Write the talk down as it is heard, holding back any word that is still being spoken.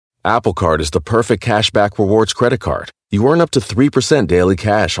Apple Card is the perfect cashback rewards credit card. You earn up to 3% daily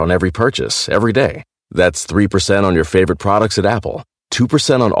cash on every purchase, every day. That's 3% on your favorite products at Apple,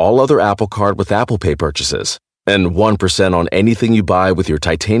 2% on all other Apple Card with Apple Pay purchases, and 1% on anything you buy with your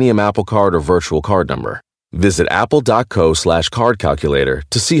titanium Apple Card or virtual card number. Visit apple.co/card calculator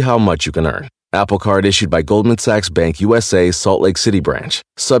to see how much you can earn. Apple Card issued by Goldman Sachs Bank USA, Salt Lake City branch.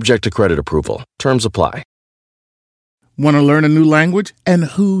 Subject to credit approval. Terms apply. Want to learn a new language? And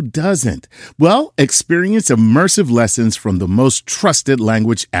who doesn't? Well, experience immersive lessons from the most trusted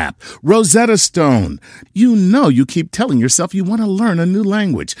language app, Rosetta Stone. You know you keep telling yourself you want to learn a new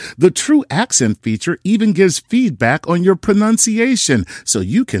language. The True Accent feature even gives feedback on your pronunciation so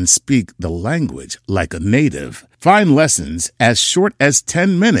you can speak the language like a native. Find lessons as short as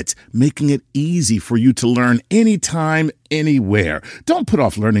 10 minutes, making it easy for you to learn anytime, anywhere. Don't put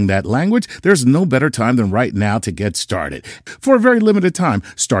off learning that language. There's no better time than right now to get started. For a very limited time,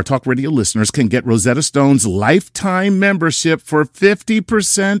 Star Talk Radio listeners can get Rosetta Stone's lifetime membership for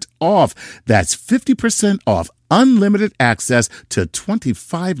 50% off. That's 50% off unlimited access to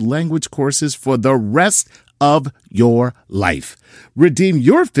 25 language courses for the rest of your life. Redeem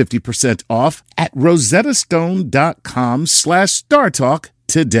your 50% off at rosettastone.com/StarTalk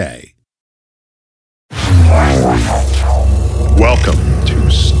today. Welcome to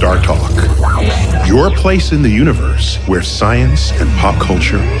Star Talk, your place in the universe where science and pop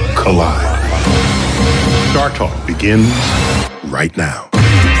culture collide. Star Talk begins right now.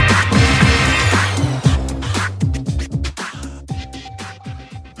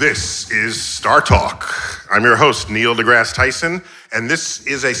 This is Star Talk. I'm your host, Neil deGrasse Tyson, and this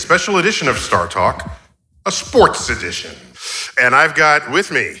is a special edition of Star Talk, a sports edition. And I've got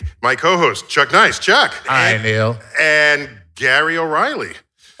with me my co-host, Chuck Nice. Chuck. Hi, Neil. And Gary O'Reilly.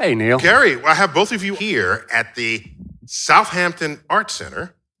 Hey, Neil. Gary, I have both of you here at the Southampton Art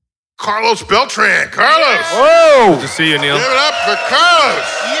Center. Carlos Beltran. Carlos. Whoa! Good to see you, Neil. Give it up for Carlos.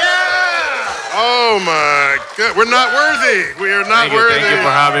 Yeah! Oh, my God. We're not worthy. We are not worthy. Thank you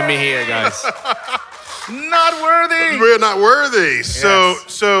for having me here, guys. Not worthy. We're not worthy. So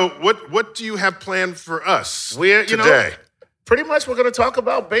what do you have planned for us today? Pretty much we're going to talk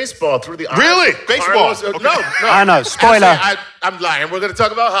about baseball through the eyes Really? of Baseball? Carlos. Okay. No. I know. Spoiler. I'm lying. We're going to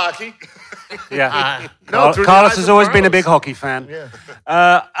talk about hockey. Yeah. No, through the Carlos eyes has of always been a Carlos. big hockey fan. Yeah.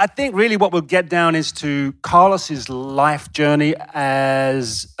 I think really what we'll get down is to Carlos's life journey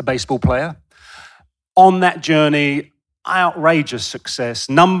as a baseball player. On that journey, outrageous success,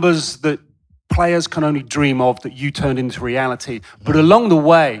 numbers that players can only dream of that you turned into reality. But along the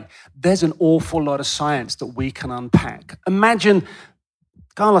way, there's an awful lot of science that we can unpack. Imagine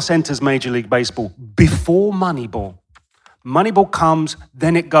Carlos enters Major League Baseball before Moneyball. Moneyball comes,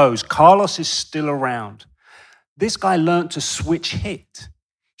 then it goes. Carlos is still around. This guy learned to switch hit.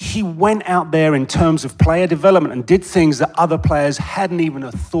 He went out there in terms of player development and did things that other players hadn't even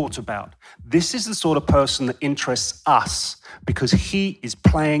thought about. This is the sort of person that interests us because he is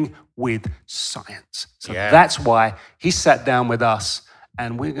playing with science. So that's why he sat down with us,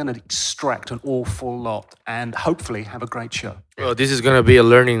 and we're going to extract an awful lot and hopefully have a great show. Well, this is going to be a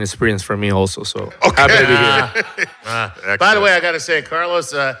learning experience for me also, so happy to be here. By the way, I got to say,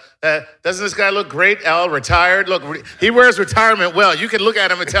 Carlos, doesn't this guy look great? Al, retired. Look, he wears retirement well. You can look at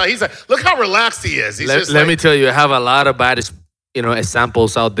him and tell he's like, look how relaxed he is. Let me tell you, I have a lot of bad,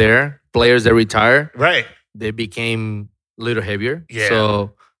 examples out there. Players that retire, right? They became a little heavier. Yeah.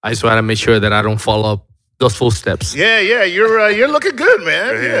 So I just want to make sure that I don't follow those footsteps. Yeah. You're looking good,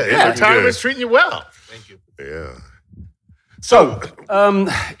 man. Yeah, Retirement's treating you well. Thank you. Yeah. So,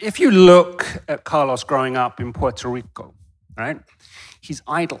 if you look at Carlos growing up in Puerto Rico, right, his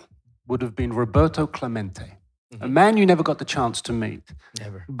idol would have been Roberto Clemente, a man you never got the chance to meet,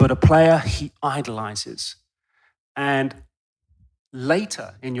 Never. but a player he idolizes. And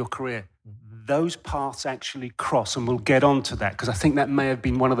later in your career, those paths actually cross, and we'll get on to that, because I think that may have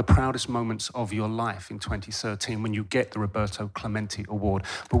been one of the proudest moments of your life in 2013 when you get the Roberto Clemente Award.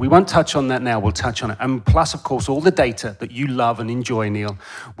 But we won't touch on that now, we'll touch on it. And plus, of course, all the data that you love and enjoy, Neil,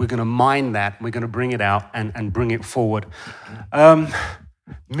 we're going to mine that, we're going to bring it out and bring it forward.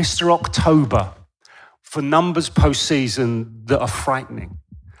 Mr. October, for numbers postseason that are frightening.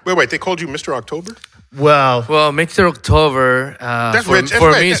 Wait, they called you Mr. October? Well, Mr. October,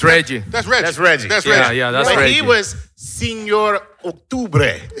 for me, it's Reggie. That's Reggie. That's Reggie. That's Yeah, Reggie. yeah, that's but Reggie. he was Señor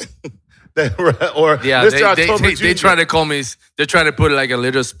Octubre. Or Yeah, Mr. October they Jr. try to call me, they're trying to put like a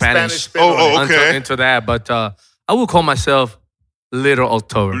little Spanish spin on it. okay. into that, but I will call myself Little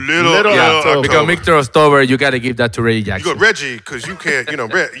October. Little October. Because Mr. October, you got to give that to Reggie You Jackson. go Reggie, because you can't,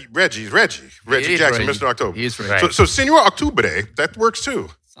 Reggie's Reggie. Reggie He is Jackson, Reggie. Mr. October. He is Reggie. So Senor Octubre, that works too.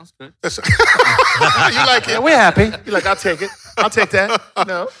 Sounds good. You like it? We're happy. You're like, I'll take it. I'll take that.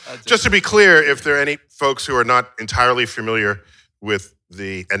 No. Just to be clear, if there are any folks who are not entirely familiar with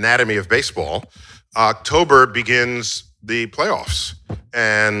the anatomy of baseball, October begins the playoffs,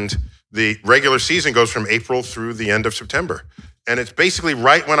 and the regular season goes from April through the end of September. And it's basically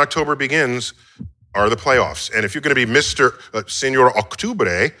right when October begins are the playoffs. And if you're going to be Mr. Senor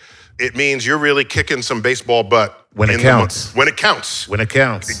Octubre, it means you're really kicking some baseball butt. When it in the counts. month. When it counts. When it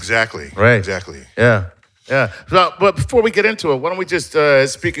counts. Exactly. Right. Exactly. Yeah. So, but before we get into it, why don't we just,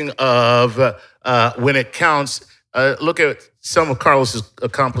 speaking of when it counts, look at some of Carlos's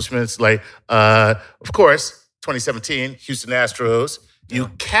accomplishments. Like, of course, 2017, Houston Astros. You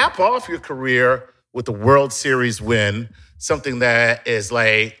cap off your career with the World Series win, something that is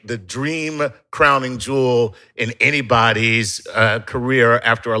like the dream crowning jewel in anybody's career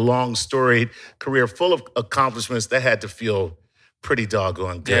after a long, storied career full of accomplishments. That had to feel pretty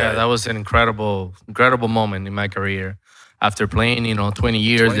doggone good. Yeah, that was an incredible moment in my career. After playing, 20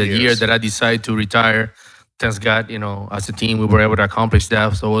 years, the year that I decided to retire, thanks God, as a team, we were able to accomplish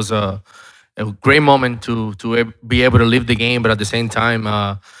that. So it was a great moment to be able to live the game, but at the same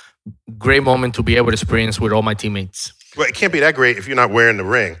time, great moment to be able to experience with all my teammates. Well, it can't be that great if you're not wearing the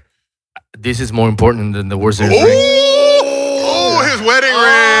ring. This is more important than the World Series ring. Oh, his wedding ring.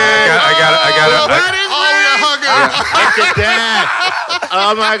 I got it. Wedding ring. Look at that.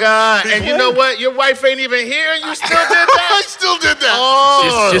 Oh, my God. And you know what? Your wife ain't even here, and you still did that? I still did that.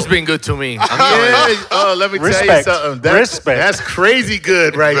 Oh. She's been good to me. Let me tell you Respect. something. Respect. That's crazy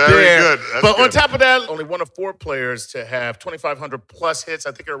good right Very there. good. That's But on good. top of that, only one of 4 players to have 2,500 plus hits.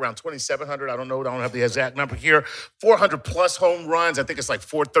 I think they're around 2,700. I don't know. I don't have the exact number here. 400 plus home runs. I think it's like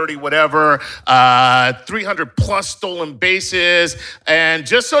 430, whatever. 300 plus stolen bases. And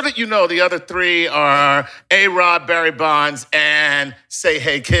just so that you know, the other 3 are A-Rod, Barry Bonds, and Say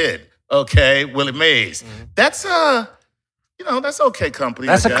Hey Kid. Okay, Willie Mays. That's that's okay company.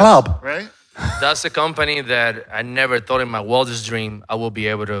 That's I a guess, club. right? That's a company that I never thought in my wildest dream I will be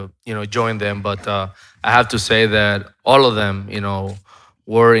able to, join them. But I have to say that all of them,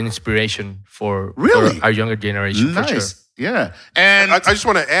 were an inspiration for our younger generation. Nice. For sure. Yeah. And I just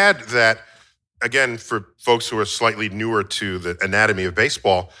want to add that, again, for folks who are slightly newer to the anatomy of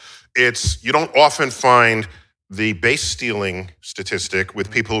baseball, you don't often find the base stealing statistic with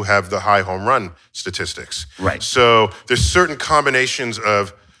people who have the high home run statistics. Right. So there's certain combinations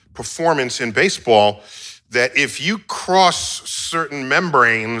of performance in baseball that if you cross certain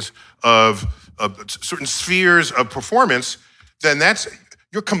membranes of certain spheres of performance, then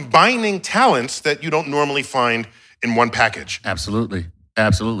you're combining talents that you don't normally find in one package. Absolutely.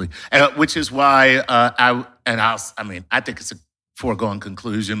 And which is why I think it's a foregone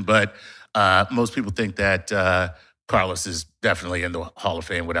conclusion, but most people think that Carlos is definitely in the Hall of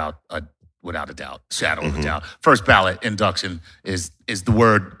Fame without a doubt, shadow of a doubt. First ballot induction is the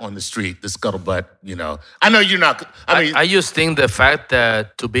word on the street, the scuttlebutt. I know you're not. I just think the fact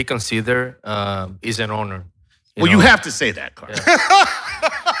that to be considered is an honor. You have to say that, Carlos.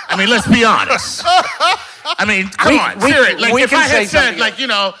 Yeah. Let's be honest. Come on, seriously. If I had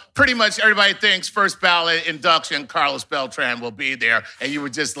said, pretty much everybody thinks first ballot induction, Carlos Beltran will be there, and you were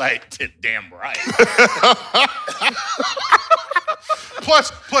just like, damn right.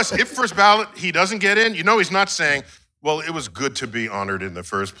 Plus, if first ballot he doesn't get in, he's not saying, well, it was good to be honored in the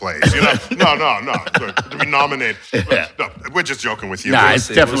first place. No, to be nominated. No, we're just joking with you. Nah, it's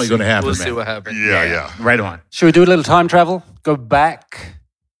definitely going to happen, We'll man. see what happens. Yeah. Right on. Should we do a little time travel? Go back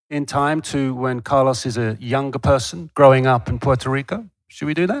in time to when Carlos is a younger person growing up in Puerto Rico? Should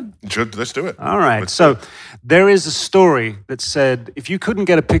we do that? Let's do it. All right. So there is a story that said if you couldn't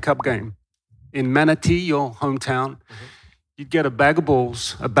get a pickup game in Manatee, your hometown, you'd get a bag of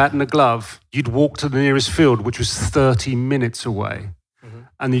balls, a bat and a glove. You'd walk to the nearest field, which was 30 minutes away.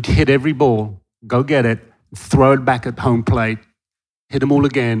 And you'd hit every ball, go get it, throw it back at home plate, hit them all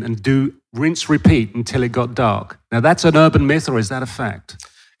again, and do rinse, repeat until it got dark. Now, that's an urban myth, or is that a fact?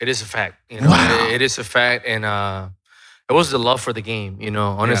 It is a fact. Wow. It is a fact, and it was the love for the game.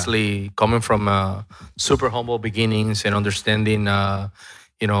 Honestly, coming from super humble beginnings and understanding, where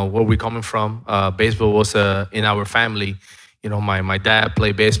we're coming from. Baseball was in our family. My dad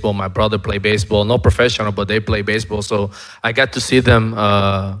played baseball, my brother played baseball, not professional, but they play baseball. So I got to see them,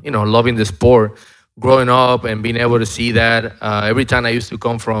 loving the sport, growing up and being able to see that. Every time I used to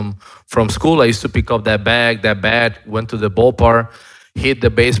come from school, I used to pick up that bat, went to the ballpark, hit the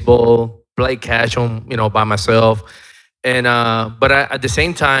baseball, play catch on, by myself. And but at the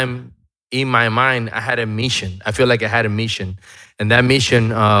same time, in my mind, I had a mission. I feel like I had a mission. And that mission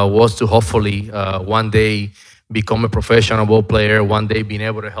was to hopefully one day become a professional ball player, one day being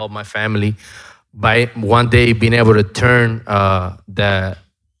able to help my family, by one day being able to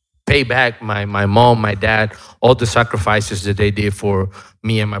pay back my mom, my dad, all the sacrifices that they did for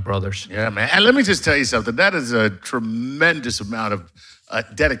me and my brothers. Yeah, man. And let me just tell you something. That is a tremendous amount of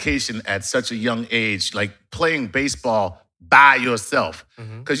dedication at such a young age, like playing baseball by yourself.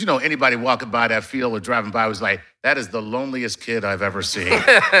 Because, anybody walking by that field or driving by was like, that is the loneliest kid I've ever seen.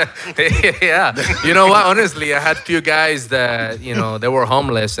 Yeah. You know what? Honestly, I had few guys that, they were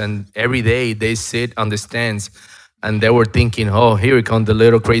homeless, and every day they sit on the stands and they were thinking, oh, here comes the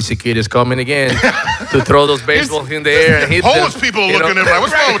little crazy kid is coming again to throw those baseballs in the air and hit Homeless them. people looking at him like,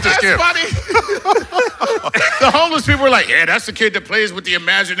 what's wrong with this kid? Funny. The homeless people were like, yeah, that's the kid that plays with the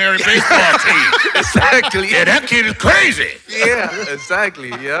imaginary baseball team. Exactly. Yeah, that kid is crazy. Yeah, exactly.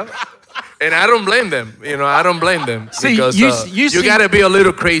 Yeah. And I don't blame them. I don't blame them. See, because you got to be a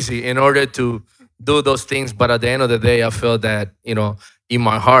little crazy in order to do those things. But at the end of the day, I feel that, in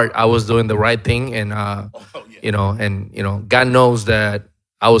my heart, I was doing the right thing. And, God knows that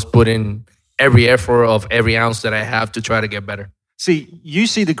I was putting every effort of every ounce that I have to try to get better. See, you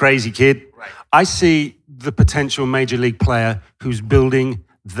see the crazy kid. Right. I see the potential major league player who's building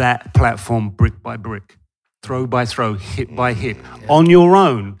that platform brick by brick, throw by throw, hit by hit, on your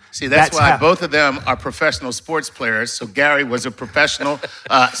own. See, that's why both of them are professional sports players. So Gary was a professional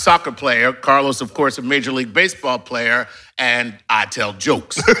soccer player. Carlos, of course, a Major League Baseball player. And I tell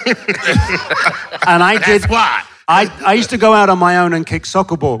jokes. And I did. That's why. I used to go out on my own and kick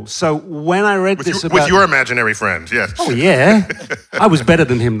soccer balls. So when I read this about... With your imaginary friend, yes. Oh, yeah. I was better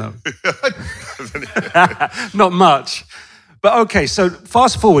than him, though. Not much. But okay, so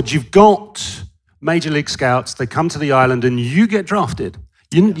fast forward. You've got Major League Scouts. They come to the island and you get drafted.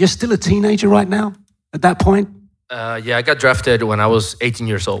 You're still a teenager right now at that point? Yeah, I got drafted when I was 18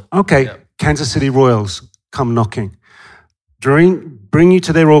 years old. Okay, yeah. Kansas City Royals come knocking. Bring you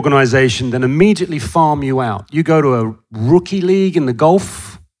to their organization, then immediately farm you out. You go to a rookie league in the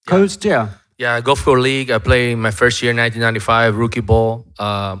Gulf Coast, yeah? Yeah, Gulf Coast League. I played my first year, 1995, rookie ball.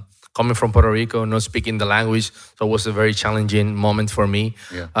 Coming from Puerto Rico, not speaking the language, so it was a very challenging moment for me.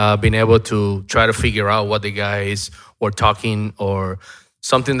 Yeah. Being able to try to figure out what the guys were talking, or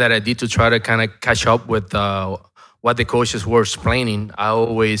something that I did to try to kind of catch up with what the coaches were explaining. I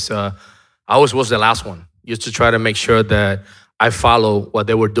always was the last one, just to try to make sure that I follow what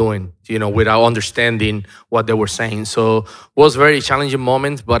they were doing, without understanding what they were saying. So it was a very challenging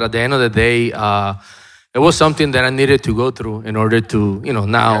moment, but at the end of the day, it was something that I needed to go through in order to,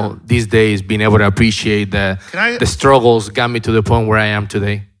 now these days, being able to appreciate the struggles got me to the point where I am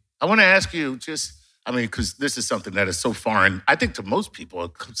today. I want to ask you because this is something that is so foreign, I think, to most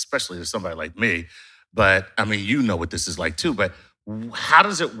people, especially to somebody like me. But, you know what this is like too. But how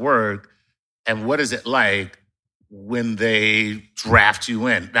does it work, and what is it like when they draft you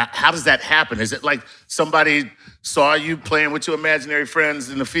in? Now, how does that happen? Is it like somebody saw you playing with your imaginary friends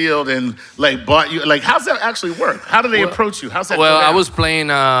in the field and bought you? How's that actually work? How do they approach you? How's that? Well, I was playing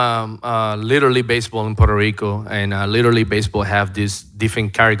Little League Baseball in Puerto Rico, and Little League Baseball have these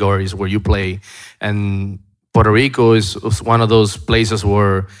different categories where you play, and Puerto Rico is one of those places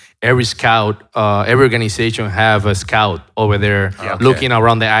where every scout, every organization have a scout over there looking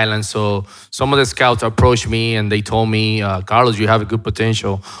around the island. So some of the scouts approached me and they told me, Carlos, you have a good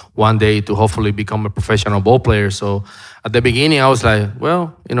potential one day to hopefully become a professional ball player. So at the beginning, I was like,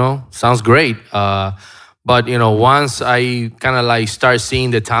 well, sounds great. But, once I kind of start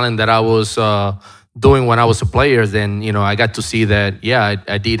seeing the talent that I was doing when I was a player, then, I got to see that,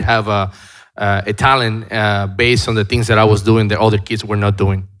 I did have a talent based on the things that I was doing that other kids were not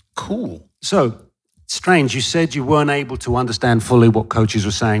doing. Cool. So, strange, you said you weren't able to understand fully what coaches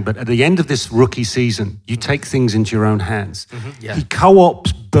were saying, but at the end of this rookie season, you take things into your own hands. Mm-hmm. Yeah. He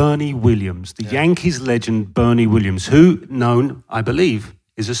co-ops Bernie Williams, the Yankees legend Bernie Williams, who, known, I believe,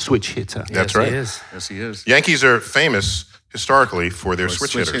 is a switch hitter. That's right. He is. Yes, he is. Yankees are famous historically for their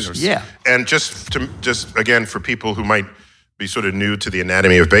switch hitters. Yeah. And just again, for people who might be sort of new to the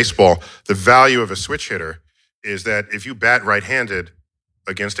anatomy of baseball, the value of a switch hitter is that if you bat right-handed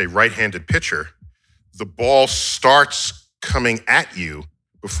against a right-handed pitcher, the ball starts coming at you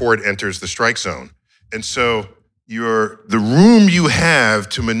before it enters the strike zone. And so the room you have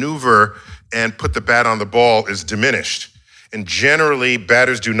to maneuver and put the bat on the ball is diminished. And generally,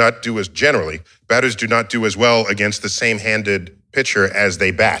 batters do not do as well against the same-handed pitcher as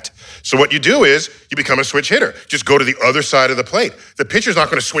they bat. So what you do is you become a switch hitter. Just go to the other side of the plate. The pitcher's not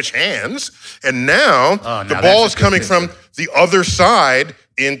going to switch hands. And now the ball is coming from the other side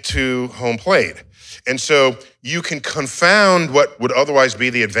into home plate. And so you can confound what would otherwise be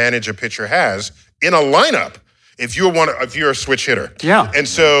the advantage a pitcher has in a lineup if you're a switch hitter. Yeah. And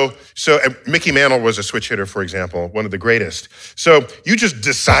so Mickey Mantle was a switch hitter, for example, one of the greatest. So you just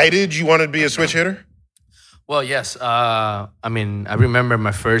decided you wanted to be a switch hitter? Well, yes. I remember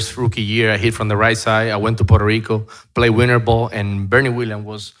my first rookie year, I hit from the right side. I went to Puerto Rico, played winter ball, and Bernie Williams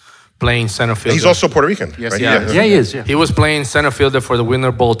was playing center fielder. He's also Puerto Rican, Yes, right? Yeah, he is. Yeah. He was playing center fielder for the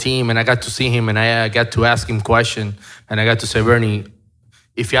winter ball team, and I got to see him, and I got to ask him question, and I got to say, Bernie,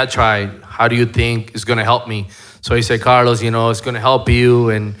 if I tried, how do you think it's going to help me? So he said, Carlos, it's going to help you,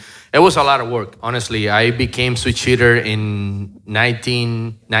 and it was a lot of work. Honestly, I became switch hitter in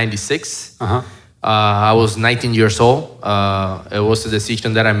 1996. I was 19 years old. It was a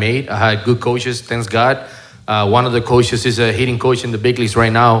decision that I made. I had good coaches, thanks God. One of the coaches is a hitting coach in the big leagues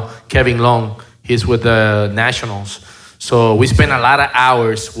right now, Kevin Long. He's with the Nationals. So we spent a lot of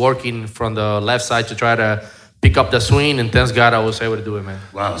hours working from the left side to try to pick up the swing, and thanks God I was able to do it, man.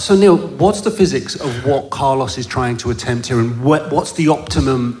 Wow. So Neil, what's the physics of what Carlos is trying to attempt here, and what's the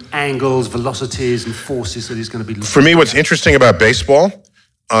optimum angles, velocities, and forces that he's going to be looking For me, what's interesting about baseball,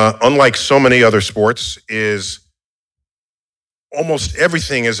 unlike so many other sports, is almost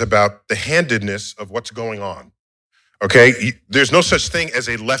everything is about the handedness of what's going on. Okay? There's no such thing as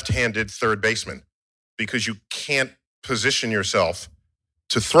a left-handed third baseman because you can't position yourself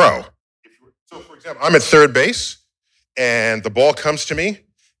to throw. So, for example, I'm at third base and the ball comes to me,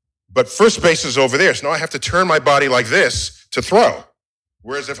 but first base is over there. So now I have to turn my body like this to throw.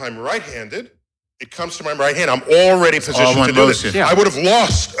 Whereas if I'm right-handed, it comes to my right hand. I'm already positioned to do this. Yeah. I would have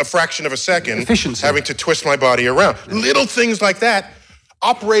lost a fraction of a second Efficiency. having to twist my body around. Little things like that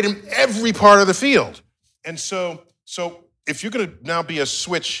operate in every part of the field. And so if you're going to now be a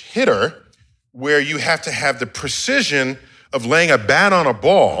switch hitter where you have to have the precision of laying a bat on a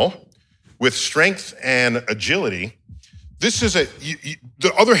ball with strength and agility, this is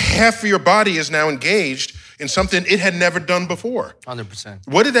the other half of your body is now engaged in something it had never done before. 100%.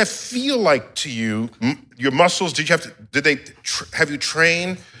 What did that feel like to you? Your muscles, did they have you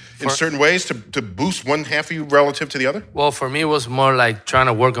train in certain ways to boost one half of you relative to the other? Well, for me, it was more like trying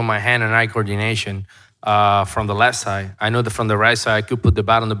to work on my hand and eye coordination from the left side. I know that from the right side, I could put the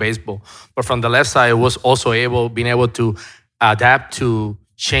bat on the baseball. But from the left side, I was also being able to adapt to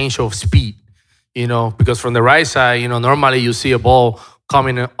change of speed, because from the right side, normally you see a ball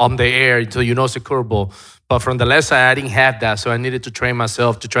coming on the air until it's a curveball. But from the left side, I didn't have that, so I needed to train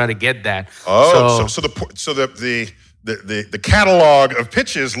myself to try to get that. Oh, so the catalog of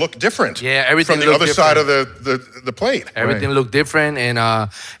pitches look different. Yeah, everything from the other looked side of the plate. Everything looked different, and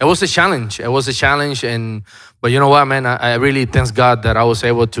it was a challenge. But you know what, man? I really thank God that I was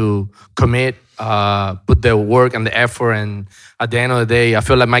able to commit, put the work and the effort, and at the end of the day, I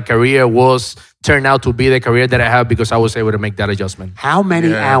feel like my career turned out to be the career that I have because I was able to make that adjustment. How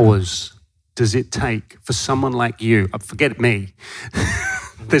many hours does it take for someone like you? Forget me.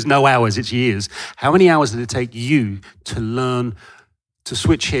 There's no hours, it's years. How many hours did it take you to learn to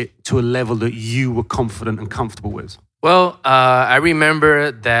switch hit to a level that you were confident and comfortable with? Well, I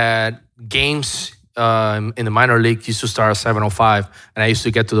remember that games in the minor league used to start at 7:05, and I used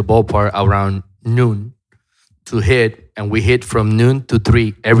to get to the ballpark around noon to hit, and we hit from noon to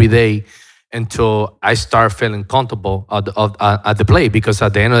 3 every day until I start feeling comfortable at the plate. Because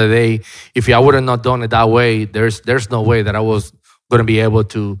at the end of the day, if I would have not done it that way, there's no way that I was going to be able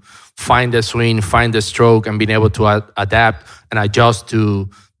to find the swing, find the stroke, and being able to adapt and adjust to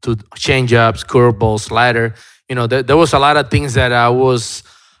change-ups, curveball, slider. There was a lot of things that I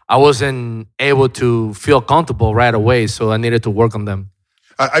wasn't able to feel comfortable right away, so I needed to work on them.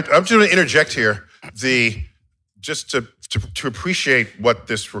 I'm just going to interject here, just to appreciate what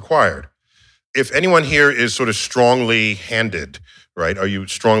this required. If anyone here is sort of strongly handed, right? Are you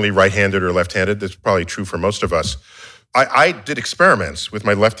strongly right-handed or left-handed? That's probably true for most of us. I did experiments with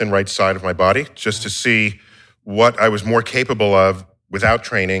my left and right side of my body just to see what I was more capable of without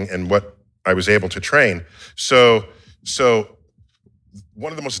training and what I was able to train. So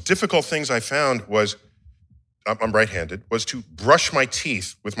one of the most difficult things I found was, I'm right-handed, was to brush my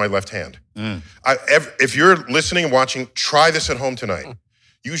teeth with my left hand. If you're listening and watching, try this at home tonight.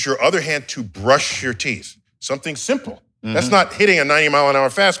 Use your other hand to brush your teeth. Something simple. That's not hitting a 90-mile-an-hour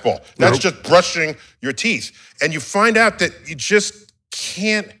fastball. That's just brushing your teeth. And you find out that you just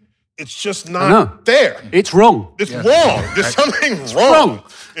can't, it's just not there. It's wrong. It's wrong. There's something wrong.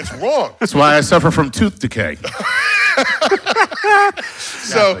 It's wrong. That's why I suffer from tooth decay.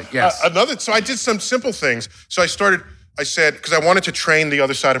 So I did some simple things. So I said, because I wanted to train the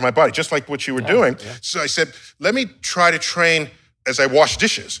other side of my body, just like what you were doing. Yeah. So I said, let me try to train as I wash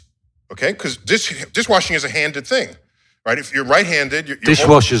dishes, okay? Because dishwashing is a handed thing, right? If you're right-handed, you're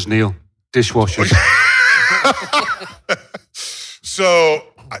dishwashers, Neil. Dishwashers. So,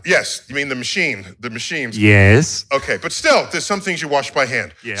 yes, you mean the machines. Yes. Okay, but still, there's some things you wash by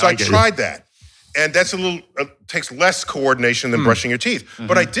hand. Yeah, so I get it. tried that. And that's takes less coordination than brushing your teeth.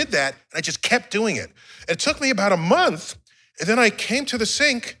 But I did that, and I just kept doing it. It took me about a month, and then I came to the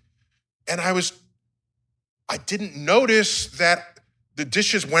sink, and I didn't notice that the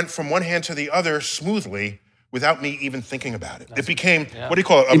dishes went from one hand to the other smoothly without me even thinking about it. It became, what do you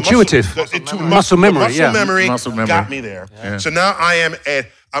call it? Intuitive. Muscle memory, Muscle memory Muscle memory. got me there. Yeah. So now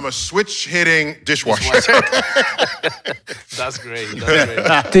I'm a switch-hitting dishwasher. That's great. That's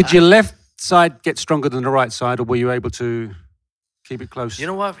great. Did your left side get stronger than the right side, or were you able to keep it close? You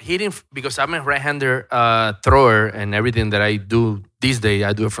know what? Hitting, because I'm a right-hander thrower, and everything that I do these days,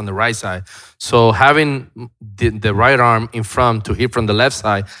 I do it from the right side. So having the right arm in front to hit from the left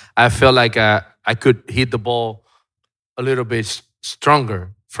side, I felt like I could hit the ball a little bit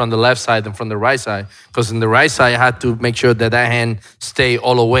stronger from the left side than from the right side. Because in the right side, I had to make sure that hand stay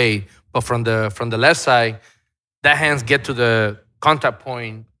all the way. But from the left side, that hands get to the contact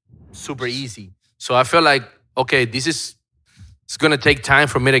point super easy. So I feel like, okay, it's going to take time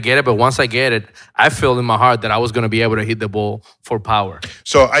for me to get it, but once I get it, I feel in my heart that I was going to be able to hit the ball for power.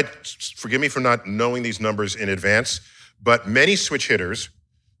 So forgive me for not knowing these numbers in advance, but many switch hitters,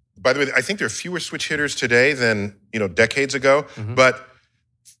 by the way, I think there are fewer switch hitters today than, decades ago, but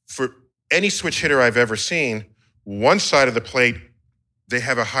for any switch hitter I've ever seen, one side of the plate, they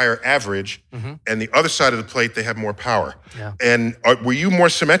have a higher average, and the other side of the plate, they have more power. Yeah. And were you more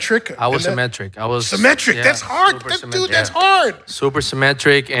symmetric? I was symmetric. I was symmetric. Yeah, that's hard, dude. That's hard. Super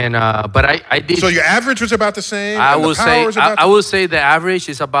symmetric, and but I did. So your average was about the same. I would say the average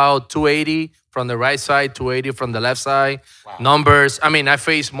is about 280 from the right side, 280 from the left side. Wow. Numbers. I mean, I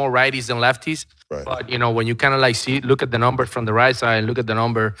face more righties than lefties. Right. But when you kind of like look at the numbers from the right side, look at the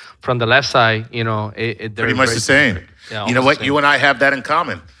number from the left side, they're pretty much the same. Yeah, you know what? You and I have that in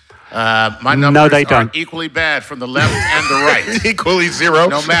common. My numbers are equally bad from the left and the right. Equally zero.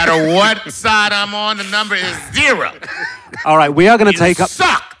 No matter what side I'm on, the number is 0. All right, we are going to take up.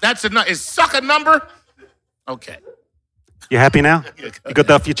 Suck. Is suck a number? Okay. You happy now? You got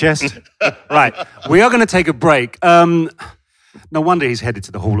that off your chest? Right. We are going to take a break. No wonder he's headed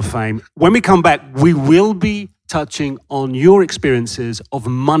to the Hall of Fame. When we come back, we will be touching on your experiences of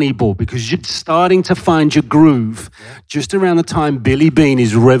Moneyball, because you're starting to find your groove just around the time Billy Beane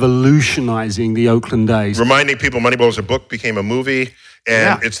is revolutionizing the Oakland A's. Reminding people, Moneyball is a book, became a movie,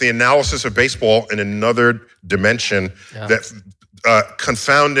 and it's the analysis of baseball in another dimension that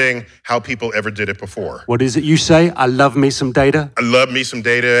confounding how people ever did it before. What is it you say? I love me some data? I love me some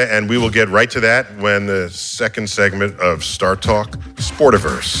data, and we will get right to that when the second segment of Star Talk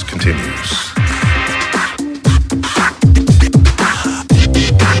Sportiverse continues.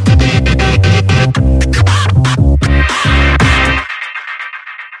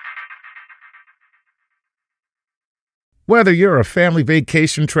 Whether you're a family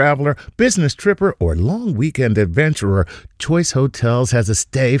vacation traveler, business tripper, or long weekend adventurer, Choice Hotels has a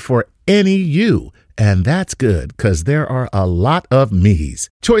stay for any you. And that's good, because there are a lot of me's.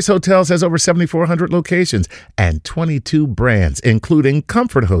 Choice Hotels has over 7,400 locations and 22 brands, including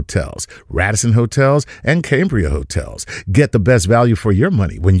Comfort Hotels, Radisson Hotels, and Cambria Hotels. Get the best value for your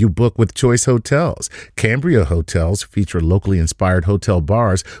money when you book with Choice Hotels. Cambria Hotels feature locally inspired hotel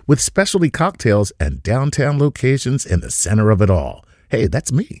bars with specialty cocktails and downtown locations in the center of it all. Hey,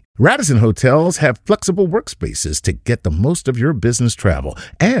 that's me. Radisson Hotels have flexible workspaces to get the most of your business travel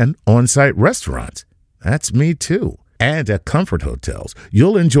and on-site restaurants. That's me too. And at Comfort Hotels,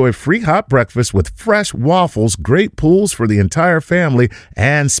 you'll enjoy free hot breakfast with fresh waffles, great pools for the entire family,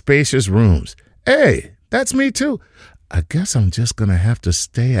 and spacious rooms. Hey, that's me too. I guess I'm just going to have to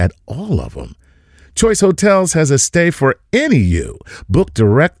stay at all of them. Choice Hotels has a stay for any you. Book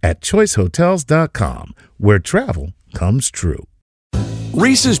direct at choicehotels.com, where travel comes true.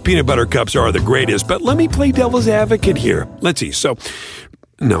 Reese's peanut butter cups are the greatest, but let me play devil's advocate here. Let's see. So,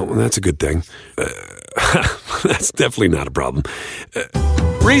 no, that's a good thing. That's definitely not a problem.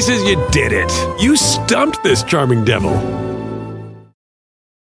 Reese's, you did it. You stumped this charming devil.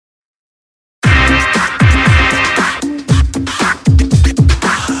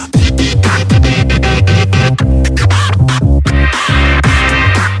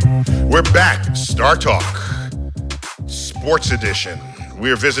 We're back. Star Talk Sports Edition. We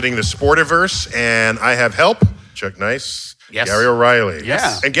are visiting the Sportiverse, and I have help. Chuck Nice, Gary O'Reilly.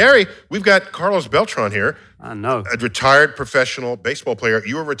 Yes. And Gary, we've got Carlos Beltran here. I know. A retired professional baseball player.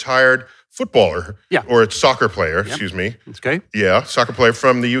 You were a retired footballer. Yeah. Or a soccer player, excuse me. Okay. Yeah, soccer player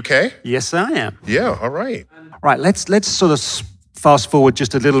from the UK? Yes, I am. Yeah, all right. Right, let's sort of fast forward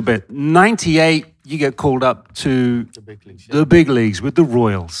just a little bit. 98, you get called up to The big leagues. the big leagues with the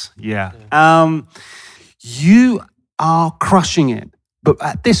Royals. Yeah. You are crushing it. But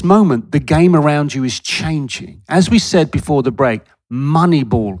at this moment, the game around you is changing. As we said before the break,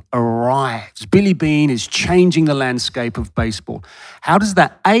 Moneyball arrives. Billy Beane is changing the landscape of baseball. How does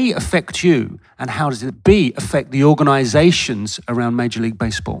that, A, affect you, and how does it, B, affect the organizations around Major League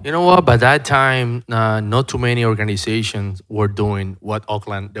Baseball? You know what? By that time, not too many organizations were doing what the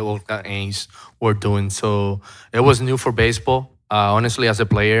Oakland A's were doing. So it was new for baseball. Honestly, as a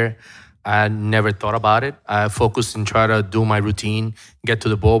player, I never thought about it. I focused and try to do my routine, get to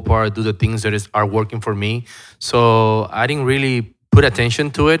the ballpark, do the things that are working for me. So I didn't really put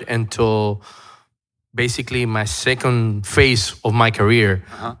attention to it until basically my second phase of my career.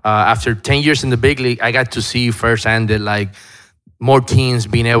 After 10 years in the big league, I got to see firsthand that like more teams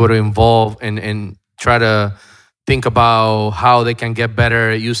being able to involve and try to think about how they can get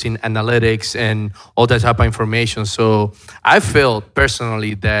better using analytics and all that type of information. So I felt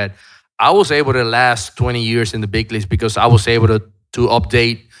personally that I was able to last 20 years in the big leagues because I was able to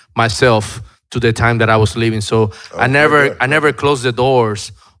update myself to the time that I was living. So I never closed the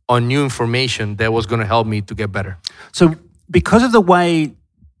doors on new information that was going to help me to get better. So because of the way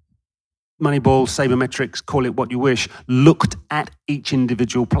Moneyball, Sabermetrics, call it what you wish, looked at each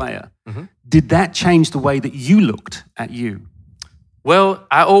individual player, did that change the way that you looked at you? Well,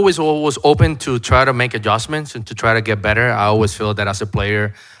 I always was open to try to make adjustments and to try to get better. I always feel that as a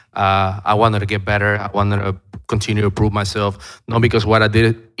player, I wanted to get better. I wanted to continue to improve myself. Not because what I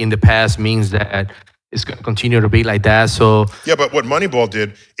did in the past means that it's going to continue to be like that. So Yeah, but what Moneyball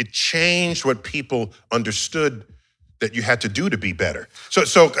did, it changed what people understood that you had to do to be better.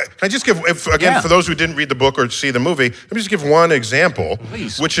 So can I just give, for those who didn't read the book or see the movie, let me just give one example,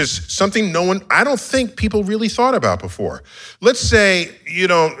 which is something I don't think people really thought about before. Let's say,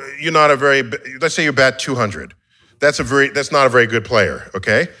 let's say you bat 200. That's not a very good player,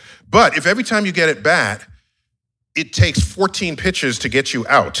 okay? But if every time you get at bat, it takes 14 pitches to get you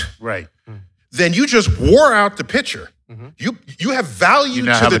out, Right. then you just wore out the pitcher. You have value You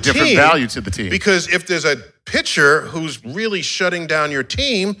now to have the a different team. value to the team. Because if there's a pitcher who's really shutting down your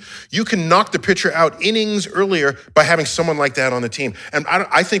team, you can knock the pitcher out innings earlier by having someone like that on the team. And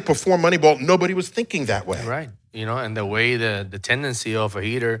I think before Moneyball, nobody was thinking that way. right, and the way the tendency of a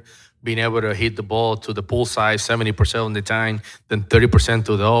hitter being able to hit the ball to the pull side 70% of the time, then 30%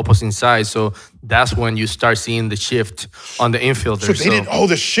 to the opposite side. So that's when you start seeing the shift on the infielder. So they did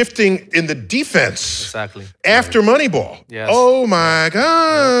the shifting in the defense. Exactly. After Moneyball. Yes. Oh my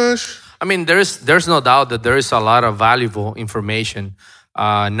gosh. I mean, there's no doubt that there is a lot of valuable information.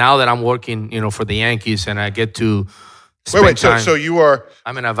 Now that I'm working, for the Yankees and I get to spend time. So you are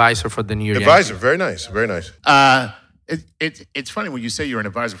I'm an advisor for the New York advisor. Yankees. Very nice. Very nice. It's funny when you say you're an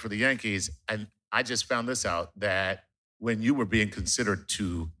advisor for the Yankees, and I just found this out, that when you were being considered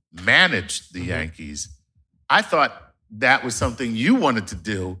to manage the Yankees, I thought that was something you wanted to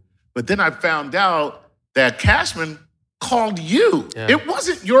do, but then I found out that Cashman called you. Yeah. It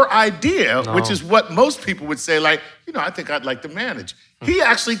wasn't your idea, No. which is what most people would say, like, I think I'd like to manage. He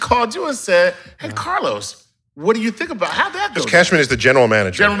actually called you and said, hey, Carlos, what do you think about how that goes? Because Cashman is the general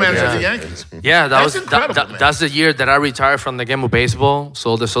manager. General manager of the Yeah. Yankees. Yeah, That's incredible, man. that's the year that I retired from the game of baseball. So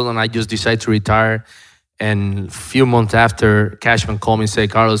all of a sudden I just decided to retire. And a few months after, Cashman called me and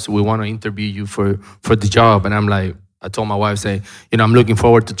said, Carlos, we want to interview you for the job. And I'm like, I told my wife, I'm looking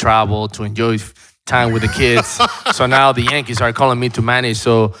forward to travel, to enjoy time with the kids. So now the Yankees are calling me to manage.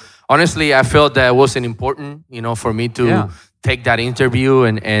 So honestly, I felt that it wasn't important, for me to take that interview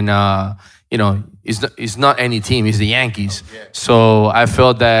and it's not any team, it's the Yankees. So I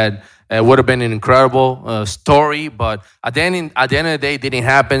felt that it would have been an incredible story, but at the end of the day, it didn't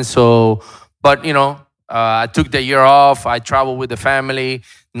happen. So, but I took the year off. I traveled with the family.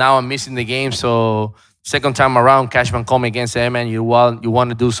 Now I'm missing the game. So second time around, Cashman called me again and said, hey, man, you want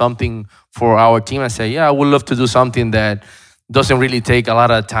to do something for our team? I said, yeah, I would love to do something that doesn't really take a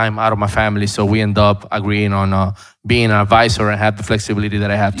lot of time out of my family. So we end up agreeing on being an advisor and have the flexibility that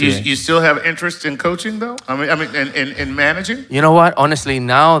I have today. You still have interest in coaching, though? I mean, in managing? You know what? Honestly,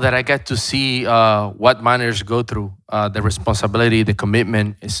 now that I get to see what managers go through, the responsibility, the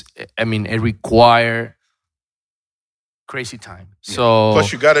commitment, it requires crazy time. So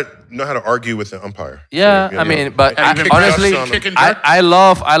Plus, you got to know how to argue with the umpire. yeah, but honestly, I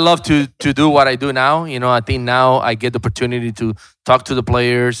love to do what I do now. I think now I get the opportunity to talk to the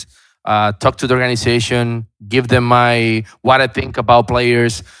players, talk to the organization, give them what I think about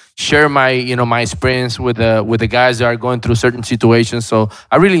players, share my experience with the guys that are going through certain situations. So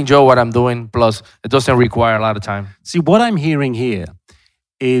I really enjoy what I'm doing. Plus, it doesn't require a lot of time. See, what I'm hearing here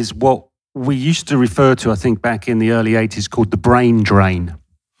is what we used to refer to, I think, back in the early 80s called the brain drain,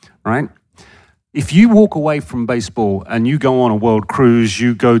 right? If you walk away from baseball and you go on a world cruise,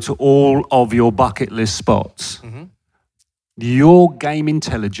 you go to all of your bucket list spots, your game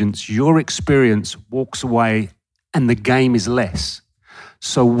intelligence, your experience walks away and the game is less.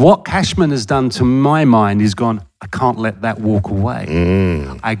 So what Cashman has done to my mind is gone, I can't let that walk away.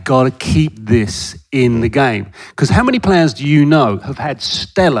 I got to keep this in the game. Because how many players do you know have had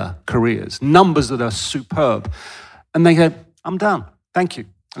stellar careers, numbers that are superb, and they go, I'm done, thank you,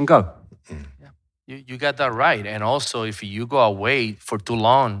 and go. You got that right. And also, if you go away for too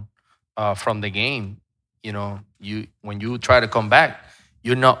long from the game, when you try to come back,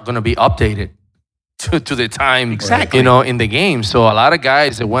 you're not going to be updated to the time, in the game. So a lot of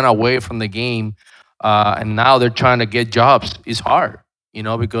guys that went away from the game and now they're trying to get jobs. It's hard,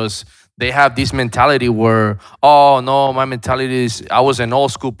 because they have this mentality where, oh, no, my mentality is I was an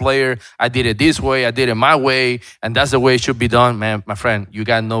old school player. I did it this way. I did it my way. And that's the way it should be done. Man, my friend, you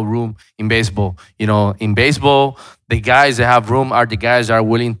got no room in baseball. In baseball, the guys that have room are the guys that are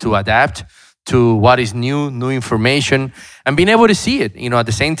willing to adapt to what is new information, and being able to see it. At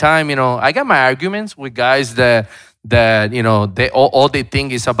the same time, I got my arguments with guys that they all they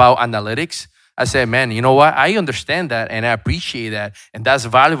think is about analytics. I said, man, you know what? I understand that and I appreciate that, and that's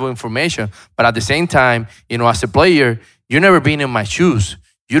valuable information. But at the same time, as a player, you've never been in my shoes.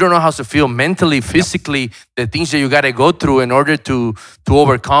 You don't know how to feel mentally, physically, the things that you got to go through in order to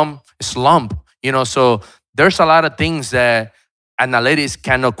overcome a slump. So there's a lot of things that analytics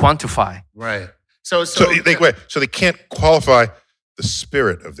cannot quantify. Right. So they can't qualify the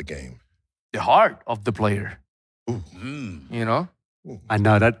spirit of the game. The heart of the player. Ooh. I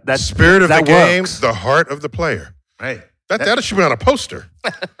know that spirit of that the game, works. the heart of the player. Right. That should be on a poster.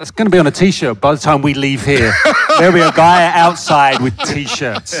 It's going to be on a T-shirt by the time we leave here. There'll be a guy outside with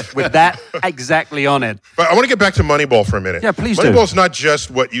T-shirts with that exactly on it. But I want to get back to Moneyball for a minute. Yeah, please do. Moneyball's not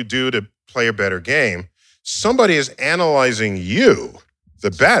just what you do to play a better game. Somebody is analyzing you, the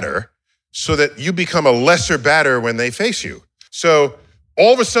batter, so that you become a lesser batter when they face you. So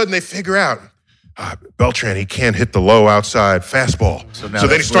all of a sudden they figure out, Beltran, he can't hit the low outside fastball. So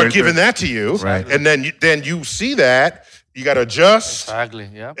they start giving that to you. Right. And then you see that, you got to adjust. Exactly,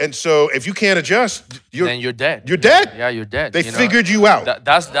 yeah. And so if you can't adjust, then you're dead. You're dead? Yeah, you're dead. They figured you out.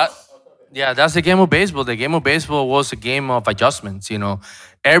 That's the game of baseball. The game of baseball was a game of adjustments,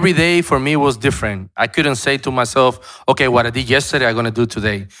 Every day for me was different. I couldn't say to myself, okay, what I did yesterday, I'm going to do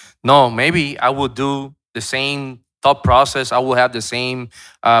today. No, maybe I will do the same thought process. I will have the same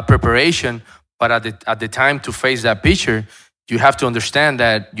preparation. But at the time to face that pitcher, you have to understand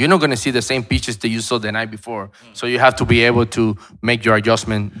that you're not going to see the same pitches that you saw the night before. So you have to be able to make your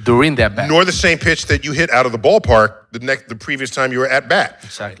adjustment during that bat. Nor the same pitch that you hit out of the ballpark the previous time you were at bat.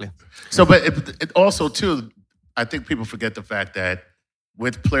 Exactly. So, but it also, too, I think people forget the fact that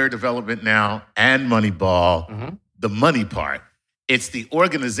with player development now and Moneyball, the money part, it's the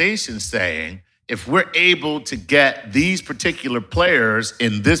organization saying, if we're able to get these particular players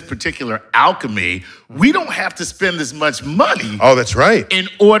in this particular alchemy, we don't have to spend as much money. Oh, that's right. In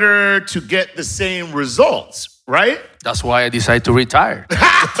order to get the same results, right? That's why I decided to retire. Dude,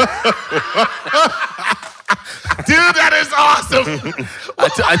 that is awesome.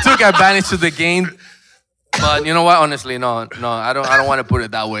 I took advantage of the game. But you know what? Honestly, no, I don't want to put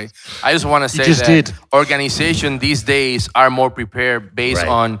it that way. I just want to say that organization these days are more prepared based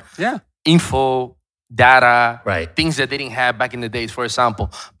on info, data, things that they didn't have back in the days. For example,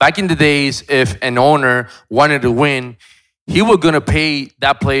 back in the days, if an owner wanted to win, he was going to pay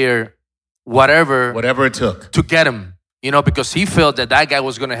that player whatever it took to get him, because he felt that guy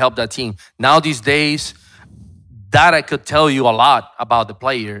was going to help that team. Now these days, data could tell you a lot about the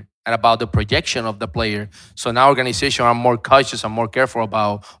player and about the projection of the player. So now organizations are more cautious and more careful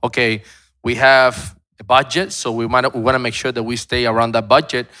about, okay, we have a budget, so we want to make sure that we stay around that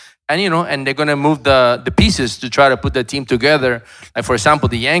budget. And, and they're going to move the pieces to try to put the team together. Like, for example,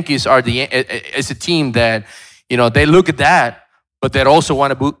 the Yankees is a team that, they look at that, but they also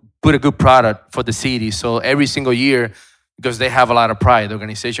want to put a good product for the city. So every single year, because they have a lot of pride, the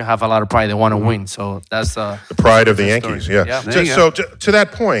organization have a lot of pride, they want to win. So that's the pride of the Yankees, story. yeah. So to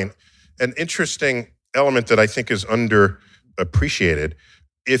that point, an interesting element that I think is underappreciated,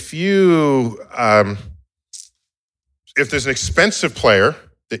 if there's an expensive player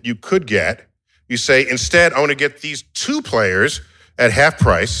that you could get, you say, instead, I want to get these two players at half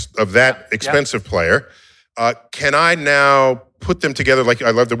price of that expensive player. Can I now put them together? Like, I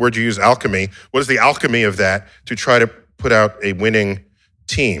love the word you use, alchemy. What is the alchemy of that to try to put out a winning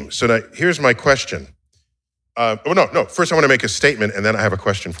team? So now, here's my question. First I want to make a statement, and then I have a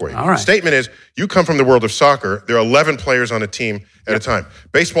question for you. All right. The statement is, you come from the world of soccer. There are 11 players on a team at a time.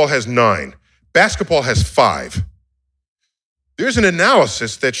 Baseball has 9. Basketball has 5. There's an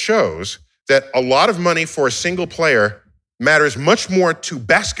analysis that shows that a lot of money for a single player matters much more to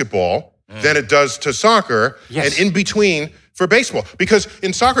basketball than it does to soccer, and in between for baseball. Because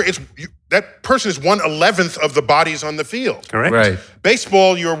in soccer, that person is 1/11th of the bodies on the field. Correct. Right.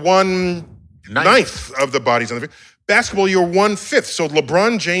 Baseball, you're 1/9 of the bodies on the field. Basketball, you're 1/5. So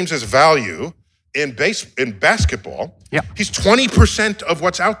LeBron James's value in basketball, he's 20% of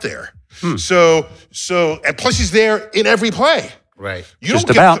what's out there. So, and plus he's there in every play. Right. You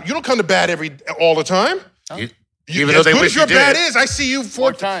don't come to bat all the time. Even as though good as your bat is, I see you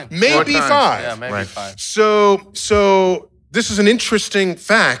 4 times. maybe 5. Yeah, maybe 5. So this is an interesting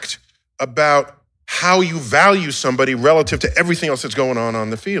fact about how you value somebody relative to everything else that's going on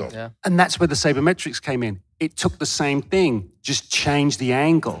the field. Yeah. And that's where the sabermetrics came in. It took the same thing, just changed the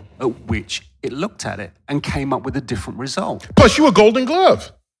angle at which it looked at it and came up with a different result. Plus, you a Golden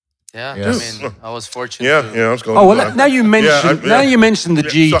Glove. Yeah, Yes. I mean, I was fortunate. Yeah, I was Golden Oh, well, Glove. now you mentioned the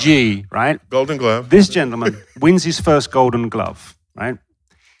Yeah, GG, right? Golden Glove. This gentleman wins his first Golden Glove, right?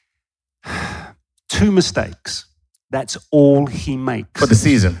 2 mistakes. That's all he makes. For the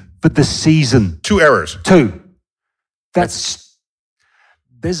season. For the season. 2 errors. 2.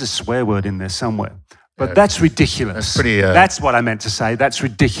 There's a swear word in there somewhere. But that's ridiculous. That's pretty... That's what I meant to say. That's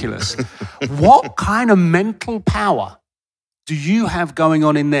ridiculous. What kind of mental power do you have going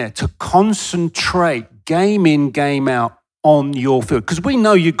on in there to concentrate game in, game out on your field? Because we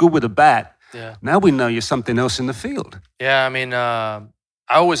know you're good with a bat. Yeah. Now we know you're something else in the field. Yeah, I mean, I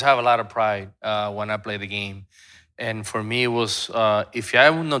always have a lot of pride when I play the game. And for me, it was, if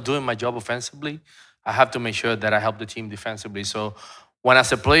I'm not doing my job offensively, I have to make sure that I help the team defensively. So when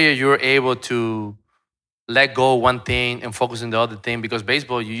as a player, you're able to let go one thing and focus on the other thing, because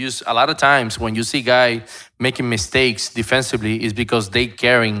baseball, you use a lot of times when you see guys making mistakes defensively is because they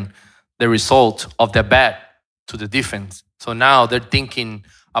carrying the result of the bat to the defense. So now they're thinking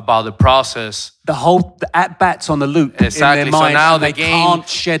about the process. The at-bats on the loop Exactly. in their mind. So now and they can't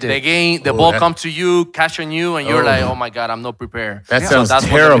shed it. The ball comes to you, catch on you, and you're like, oh my God, I'm not prepared. That So sounds that's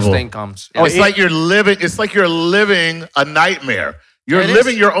terrible. where the mistake comes. Oh, it's like you're living a nightmare. You're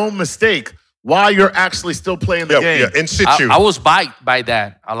living your own mistake while you're actually still playing the game. Yeah, in situ. I was bite by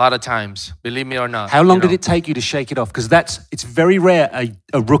that a lot of times, believe me or not. How long did it take you to shake it off? Because it's very rare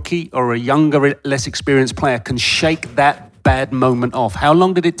a rookie or a younger, less experienced player can shake that bad moment off. How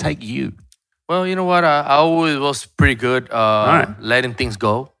long did it take you? Well, you know what? I always was pretty good letting things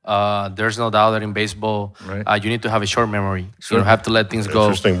go. There's no doubt that in baseball, you need to have a short memory. So you have to let things go.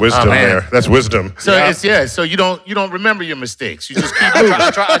 Interesting wisdom there. That's wisdom. So so you don't remember your mistakes. You just keep moving.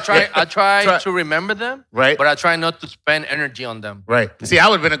 I try to remember them, right? But I try not to spend energy on them. Right. See, I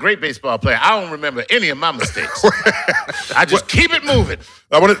would have been a great baseball player. I don't remember any of my mistakes. I just keep it moving.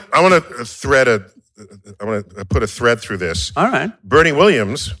 I want to put a thread through this. All right. Bernie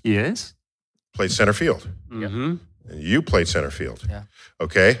Williams Yes. played center field. Mm-hmm. And you played center field. Yeah.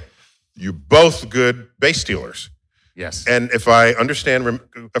 Okay? You're both good base stealers. Yes. And if I understand,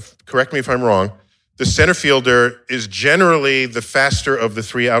 correct me if I'm wrong, the center fielder is generally the faster of the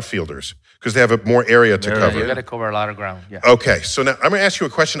 3 outfielders because they have more area to cover. You got to cover a lot of ground. Yeah. Okay, so now I'm going to ask you a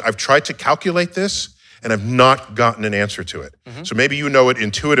question. I've tried to calculate this, and I've not gotten an answer to it. So maybe you know it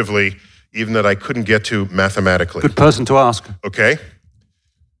intuitively, even that I couldn't get to mathematically. Good person to ask. Okay?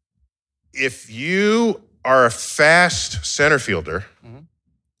 If you are a fast center fielder,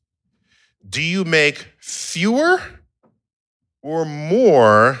 do you make fewer or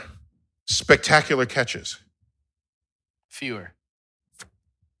more spectacular catches? Fewer.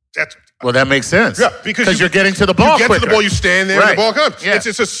 Well, that makes sense. Yeah, because you're getting to the ball. You get quicker. to the ball, you stand there, and Right. the ball comes. Yeah.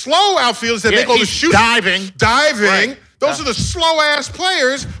 It's a slow outfield that they go to he's shoot. diving. Diving. Those are the slow-ass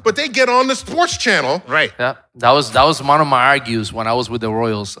players, but they get on the sports channel. Right. Yeah, that was one of my argues when I was with the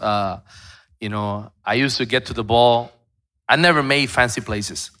Royals. I used to get to the ball. I never made fancy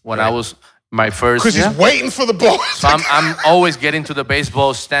places when I was my first. Because he's waiting for the ball. So I'm always getting to the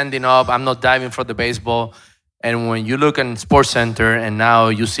baseball, standing up. I'm not diving for the baseball. And when you look in Sports Center and now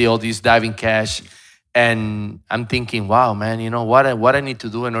you see all these diving catch, and I'm thinking, wow, man, you know what I need to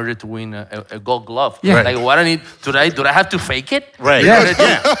do in order to win a Gold Glove? Yeah. Like what I need. Do I have to fake it? Right. In order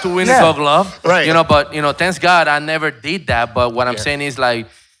to win a Gold Glove? Right. But thanks God I never did that. But what I'm saying is like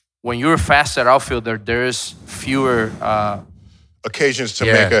when you're a faster outfielder, there's fewer occasions to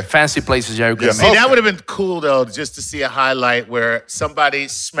make a fancy places. Yeah, Yeah. See, that would have been cool, though, just to see a highlight where somebody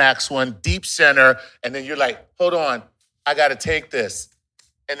smacks one deep center, and then you're like, hold on, I got to take this.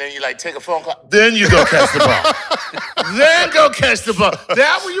 And then you, like, take a phone call. Then you go catch the ball. Then go catch the ball.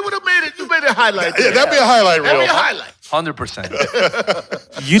 That you would have made it. You made a highlight. Yeah, that'd be a highlight reel. That'd be a highlight.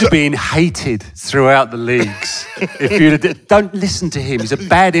 100%. You'd have been hated throughout the leagues if you'd have. Don't listen to him. He's a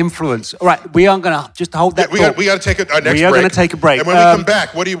bad influence. All right, we aren't going to just hold that. We got to take our next break. We are going to take a break. And when we come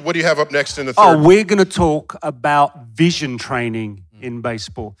back, what do you have up next in the third? Oh, we're going to talk about vision training in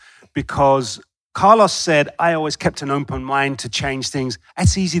baseball because Carlos said, I always kept an open mind to change things.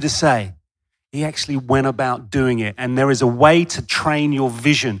 That's easy to say. He actually went about doing it. And there is a way to train your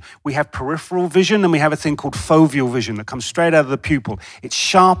vision. We have peripheral vision and we have a thing called foveal vision that comes straight out of the pupil. It's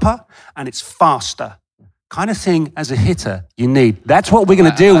sharper and it's faster. Kind of thing as a hitter you need. That's what we're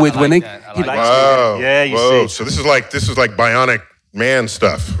going to deal with when he likes Wow. it. Yeah, you Whoa. see. So this is like bionic man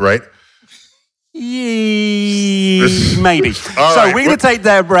stuff, right? Maybe. All So right. we're going to take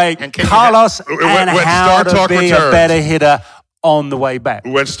that break. And can you Carlos when and how Star to Talk be returns. a better hitter on the way back.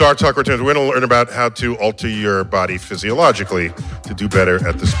 When Star Talk returns, we're going to learn about how to alter your body physiologically to do better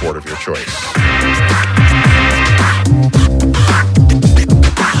at the sport of your choice.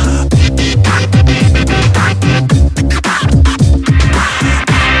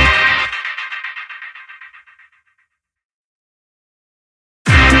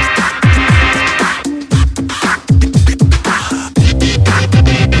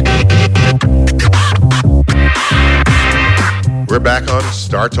 We're back on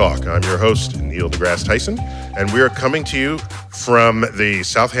Star Talk. I'm your host, Neil deGrasse Tyson, and we are coming to you from the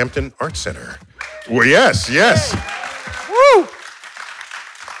Southampton Arts Center. Well, yes. Woo!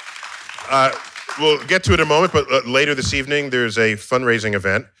 We'll get to it in a moment, but later this evening, there's a fundraising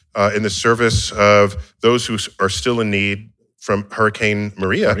event in the service of those who are still in need from Hurricane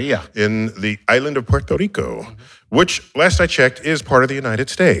Maria in the island of Puerto Rico, which, last I checked, is part of the United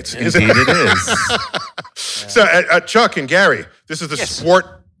States. Indeed it is. So, Chuck and Gary, this is the sport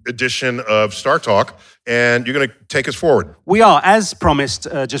edition of Star Talk, and you're going to take us forward. We are, as promised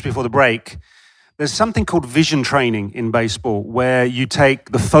just before the break, there's something called vision training in baseball where you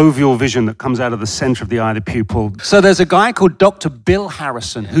take the foveal vision that comes out of the center of the eye of the pupil. So there's a guy called Dr. Bill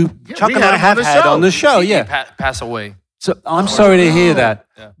Harrison who Chuck we and had I him have on the had show. on the show. He Yeah. passed away. So I'm sorry to hear that.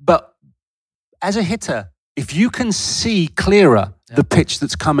 Yeah. But as a hitter, if you can see clearer the pitch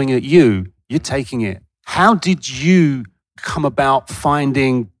that's coming at you, you're taking it. How did you come about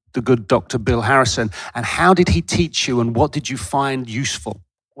finding the good Dr. Bill Harrison? And how did he teach you? And what did you find useful?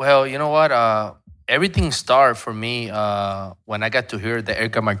 Well, you know what? Everything started for me when I got to hear the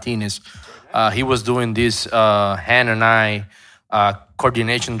Edgar Martinez. He was doing this hand and eye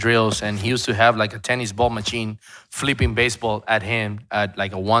coordination drills, and he used to have like a tennis ball machine flipping baseball at him at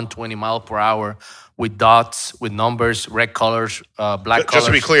like a 120 mile per hour with dots, with numbers, red colors, black colors. Just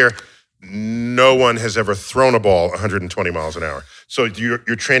to be clear, no one has ever thrown a ball 120 miles an hour. So you're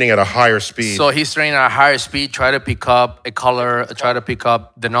training at a higher speed. So he's training at a higher speed, try to pick up a color, try to pick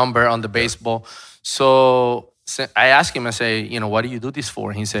up the number on the baseball. So I asked him, I say, what do you do this for?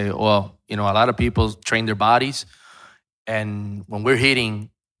 And he said, well, a lot of people train their bodies. And when we're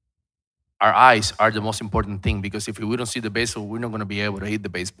hitting, our eyes are the most important thing, because if we don't see the baseball, we're not going to be able to hit the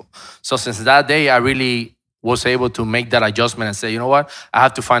baseball. So since that day, I really was able to make that adjustment and say, you know what, I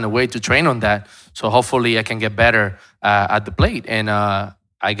have to find a way to train on that. So hopefully I can get better at the plate. And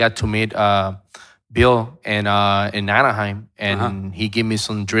I got to meet Bill in Anaheim, and he gave me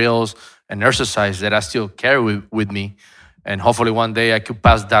some drills and exercise that I still carry with me. And hopefully one day I could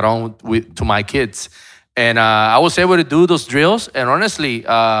pass that on to my kids. And I was able to do those drills. And honestly,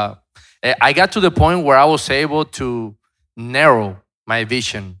 I got to the point where I was able to narrow my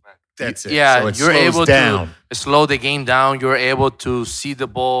vision. That's it. Yeah, So it you're slows able down. to slow the game down. You're able to see the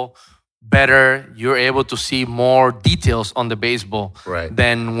ball better. You're able to see more details on the baseball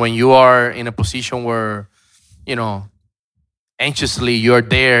than when you are in a position where, anxiously you're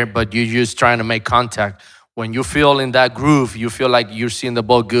there, but you're just trying to make contact. When you feel in that groove, you feel like you're seeing the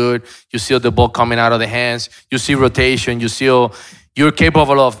ball good. You see the ball coming out of the hands. You see rotation. You see you're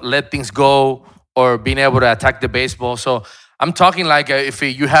capable of let things go or being able to attack the baseball. So I'm talking like if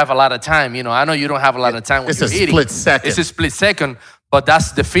you have a lot of time. I know you don't have a lot of time when It's you're a hitting. split second. It's a split second, but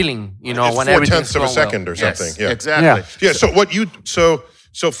that's the feeling. it's when everything's 0.4 of a going second well. or something. Yes, Yeah, exactly. Yeah.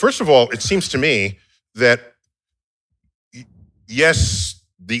 So first of all, it seems to me that yes,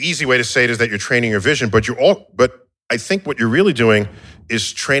 the easy way to say it is that you're training your vision, but I think what you're really doing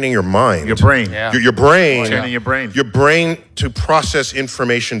is training your mind. Your brain. Yeah. Your brain. Training your brain. Your brain to process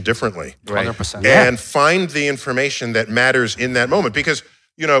information differently. 100%. And find the information that matters in that moment. Because,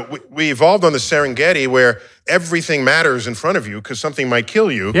 we evolved on the Serengeti where everything matters in front of you because something might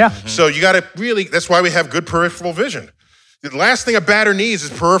kill you. Yeah. So you got to really, that's why we have good peripheral vision. The last thing a batter needs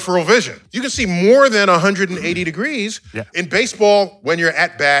is peripheral vision. You can see more than 180 degrees. Yeah. In baseball, when you're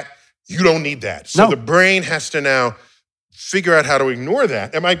at bat, you don't need that. So No. the brain has to now figure out how to ignore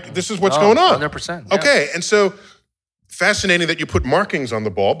that. This is what's going on. 100%. Yeah. Okay, and so fascinating that you put markings on the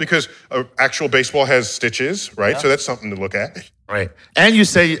ball because actual baseball has stitches, right? So that's something to look at. Right. And you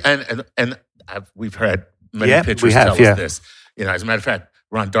say, and we've heard many Yeah, pitchers we have, tell yeah. us this. As a matter of fact,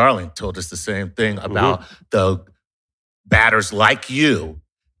 Ron Darling told us the same thing about the batters like you,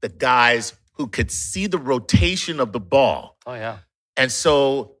 the guys who could see the rotation of the ball. Oh, yeah. And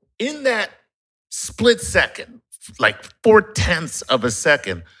so in that split second, like 0.4 of a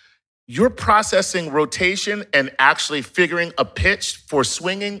second, you're processing rotation and actually figuring a pitch for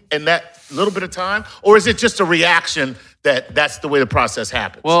swinging in that little bit of time? Or is it just a reaction that's the way the process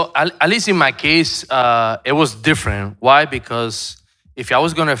happens? Well, at least in my case, it was different. Why? Because if I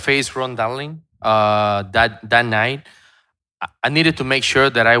was going to face Ron Darling that night, I needed to make sure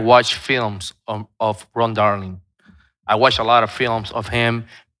that I watched films of Ron Darling. I watched a lot of films of him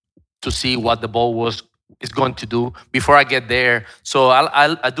to see what the ball is going to do before I get there. So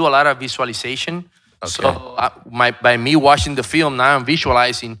I do a lot of visualization. Okay. So by me watching the film, now I'm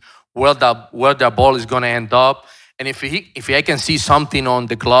visualizing where the ball is going to end up. And if I can see something on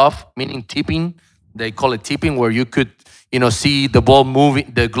the glove, meaning tipping, they call it tipping, where you could see the ball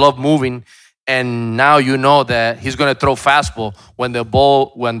moving, the glove moving, and now you know that he's going to throw fastball when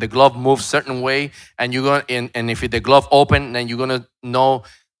the glove moves certain way, and you're going and if the glove open, then you're going to know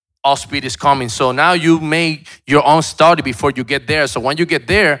off speed is coming. So now you make your own study before you get there. So when you get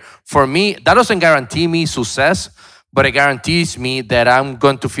there, for me, that doesn't guarantee me success, but it guarantees me that I'm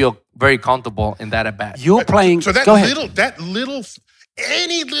going to feel very comfortable in that at bat. You're playing. So go ahead.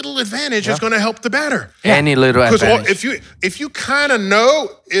 any little advantage is going to help the batter. Any little Because advantage. if you kind of know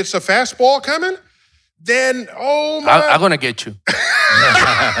it's a fastball coming, then I'm going to get you.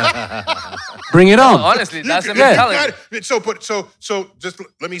 Bring it on. Honestly, that's the You mentality. So just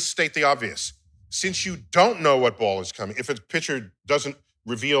let me state the obvious. Since you don't know what ball is coming, if a pitcher doesn't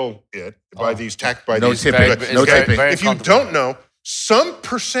reveal it by these No tipping. No tipping. if you don't know, some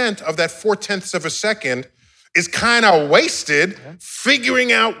percent of that 0.4 of a second is kind of wasted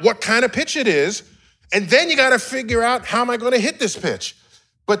figuring out what kind of pitch it is, and then you got to figure out how am I going to hit this pitch.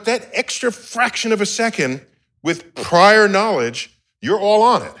 But that extra fraction of a second with prior knowledge, you're all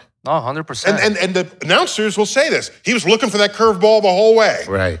on it. No, 100%. And the announcers will say this. He was looking for that curveball the whole way.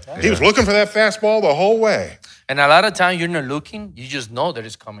 Right. He was looking for that fastball the whole way. And a lot of time you're not looking, you just know that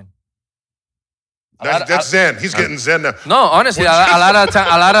it's coming. That's Zen. He's getting Zen now. No, honestly, a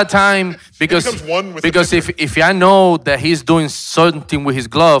lot of time because becomes one with the if I know that he's doing something with his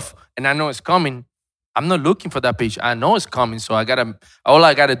glove and I know it's coming, I'm not looking for that pitch. I know it's coming, so all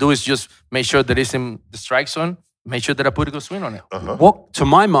I gotta do is just make sure that it's in the strike zone. Make sure that I put a good swing on it. What, to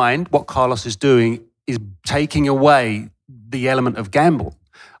my mind, what Carlos is doing is taking away the element of gamble.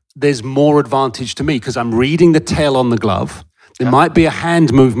 There's more advantage to me because I'm reading the tail on the glove. There might be a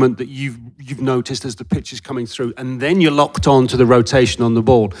hand movement that you've noticed as the pitch is coming through, and then you're locked on to the rotation on the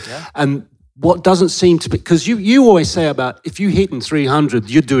ball. Yeah. And what doesn't seem to be, because you always say about if you hit in 300,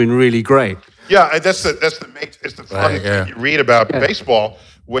 you're doing really great. Yeah, it's the fun thing you read about baseball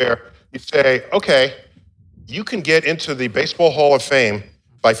where you say, okay, you can get into the Baseball Hall of Fame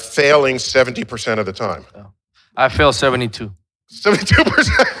by failing 70% of the time. I failed 72.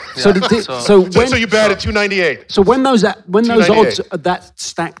 72%. So you batted 298. So when those odds are that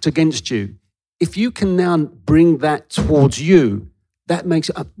stacked against you, if you can now bring that towards you, that makes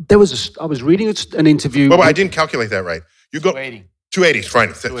it. I was reading an interview. Well, I didn't calculate that right. You go 280. 280, fine.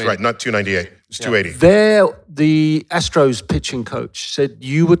 That's right, not 298. It's 280. There, the Astros pitching coach said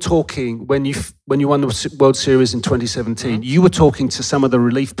you were talking when you won the World Series in 2017. You were talking to some of the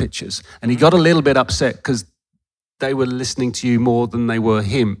relief pitchers, and he got a little bit upset because they were listening to you more than they were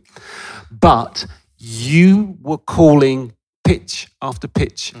him. But you were calling pitch after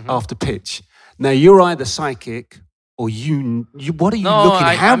pitch after pitch. Now you're either psychic or you. What are you looking?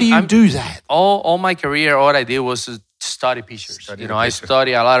 How do you do that? All my career, all I did was to study pitchers. I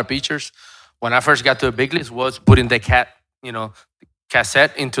study a lot of pitchers. When I first got to the big leagues, was putting the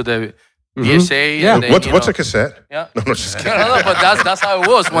cassette into the PSA. Yeah. And then, What's a cassette? Yeah. No, just kidding. No, but that's how it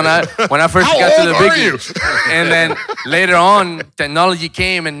was when I first How got to old the are big you? leagues. And then later on, technology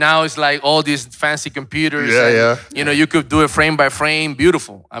came, and now it's like all these fancy computers. Yeah, and, you could do it frame by frame,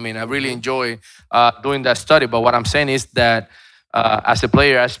 beautiful. I mean, I really enjoy doing that study. But what I'm saying is that as a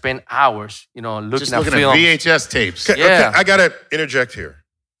player, I spend hours, looking Just at looking film. at VHS tapes. Okay, Yeah. I gotta interject here.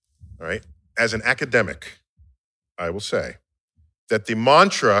 All right, as an academic, I will say that the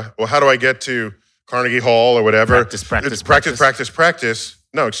mantra. Well, how do I get to Carnegie Hall or whatever? Practice. It's practice.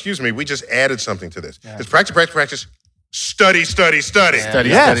 No, excuse me. We just added something to this. It's practice. Study. Study.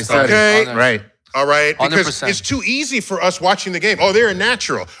 Okay. Right. All right, because 100%. it's too easy for us watching the game. Oh, they're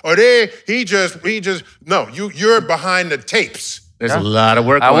natural. Or he just. No, you're behind the tapes. There's a lot of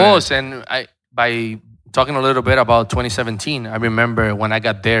work. I going on. was, and by talking a little bit about 2017, I remember when I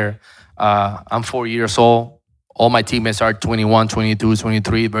got there, I'm 4 years old. All my teammates are 21, 22,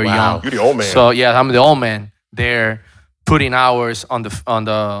 23, very young. You're the old man. So yeah, I'm the old man there, putting hours on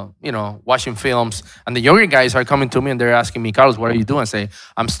the watching films. And the younger guys are coming to me and they're asking me, Carlos, what are you doing? I say,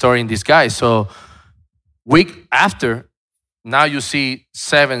 I'm studying this guy. So week after, now you see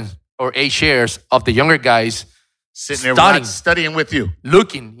 7 or 8 shares of the younger guys Sitting there studying with you.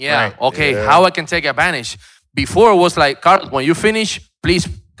 looking, Right. how I can take advantage. Before it was like, Carlos, when you finish, please,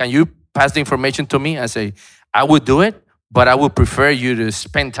 can you pass the information to me? I say, I would do it, but I would prefer you to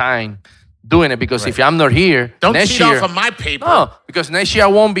spend time doing it because if I'm not here, Don't next cheat year, off of my paper. no, because next year I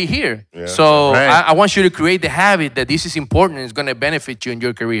won't be here. Yeah. So Right. I want you to create the habit that this is important and it's going to benefit you in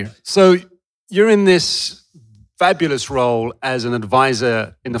your career. So you're in this fabulous role as an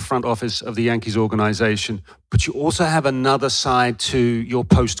advisor in the front office of the Yankees organization, but you also have another side to your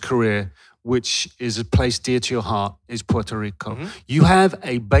post-career, which is a place dear to your heart, is Puerto Rico. You have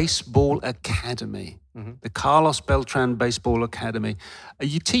a baseball academy, the Carlos Beltran Baseball Academy. Are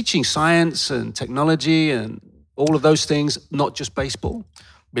you teaching science and technology and all of those things, not just baseball?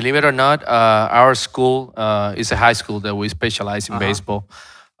 Believe it or not, our school is a high school that we specialize in baseball.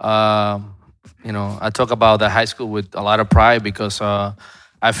 I talk about the high school with a lot of pride because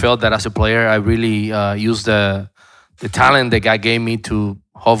I felt that as a player, I really used the talent that God gave me to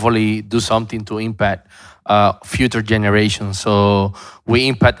hopefully do something to impact future generations. So we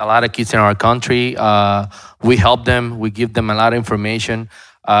impact a lot of kids in our country. We help them. We give them a lot of information.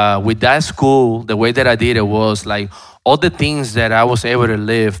 With that school, the way that I did it was like all the things that I was able to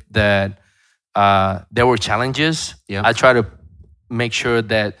live that there were challenges. Yeah. I try to make sure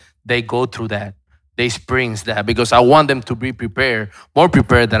that they go through that. They experience that because I want them to be prepared, more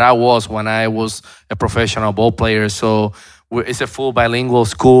prepared than I was when I was a professional ball player. So it's a full bilingual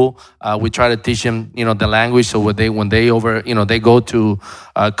school. We try to teach them, the language. So when they go to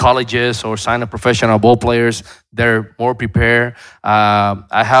colleges or sign up professional ball players, they're more prepared.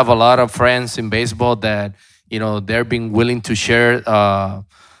 I have a lot of friends in baseball that, they're being willing to share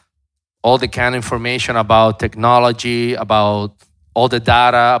all the kind of information about technology, about all the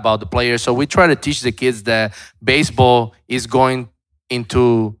data about the players. So we try to teach the kids that baseball is going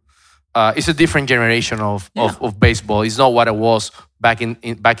into it's a different generation of baseball. It's not what it was back in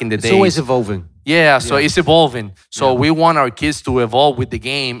the days. It's always evolving. Yeah, so it's evolving. So we want our kids to evolve with the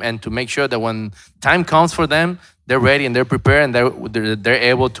game and to make sure that when time comes for them, they're ready and they're prepared and they're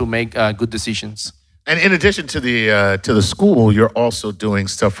able to make good decisions. And in addition to the school, you're also doing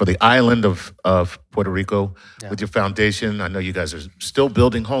stuff for the island of Puerto Rico with your foundation. I know you guys are still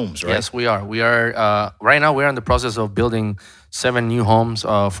building homes, right? Yes, we are. We are right now. We're in the process of building 7 new homes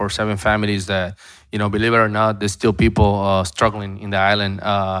for 7 families that, believe it or not, there's still people struggling in the island.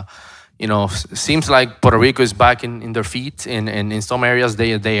 Seems like Puerto Rico is back in their feet, and in some areas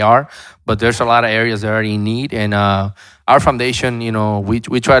they are, but there's a lot of areas that are in need. And our foundation,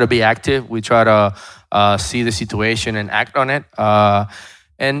 we try to be active. We try to see the situation and act on it.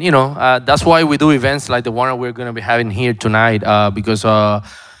 And that's why we do events like the one we're going to be having here tonight, because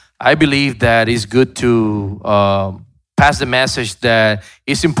I believe that it's good to pass the message that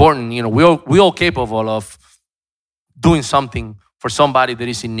it's important. We're all capable of doing something for somebody that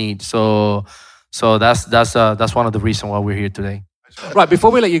is in need. So that's one of the reasons why we're here today. Right,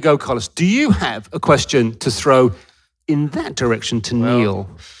 before we let you go, Carlos, do you have a question to throw in that direction to Neil?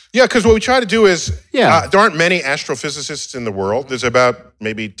 Yeah, because what we try to do is, Yeah. there aren't many astrophysicists in the world. There's about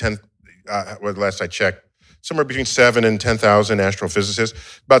maybe 10, last I checked, somewhere between 7 and 10,000 astrophysicists,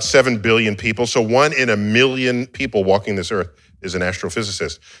 about 7 billion people. So 1 in a million people walking this earth is an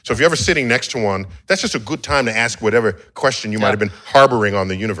astrophysicist. So if you're ever sitting next to one, that's just a good time to ask whatever question you might have been harboring on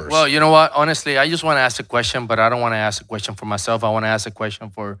the universe. Well, you know what? Honestly, I just want to ask a question, but I don't want to ask a question for myself. I want to ask a question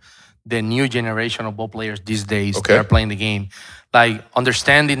for the new generation of ball players these days Okay. that are playing the game. Like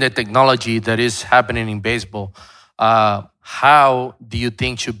understanding the technology that is happening in baseball. How do you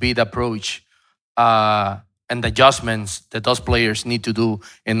think should be the approach and the adjustments that those players need to do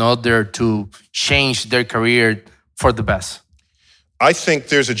in order to change their career for the best? I think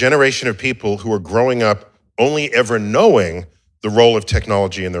there's a generation of people who are growing up only ever knowing the role of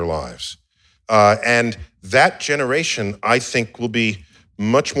technology in their lives. And that generation, I think, will be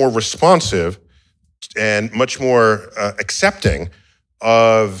much more responsive and much more accepting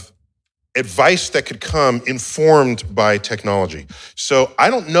of advice that could come informed by technology. So I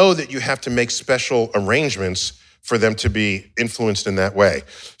don't know that you have to make special arrangements for them to be influenced in that way.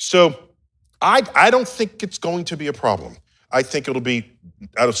 So I don't think it's going to be a problem. I think it'll be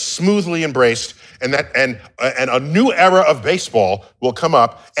smoothly embraced, and a new era of baseball will come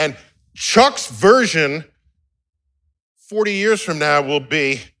up. And Chuck's version 40 years from now will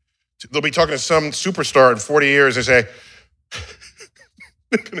be, they'll be talking to some superstar in 40 years and say,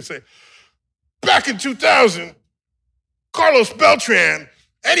 they're going to say, back in 2000, Carlos Beltran,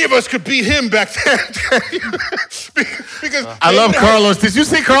 any of us could beat him back then. Because I love Carlos. Did you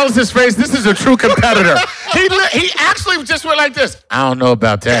see Carlos's face? This is a true competitor. He actually just went like this. I don't know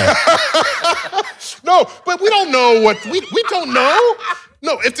about that. No, but we don't know what, we don't know.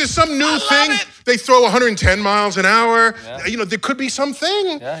 No, if there's some new thing, they throw 110 miles an hour, there could be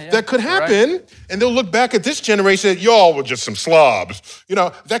something that could happen, and they'll look back at this generation and y'all were just some slobs.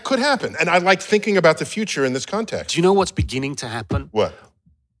 That could happen. And I like thinking about the future in this context. Do you know what's beginning to happen? What?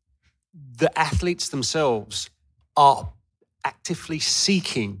 The athletes themselves are actively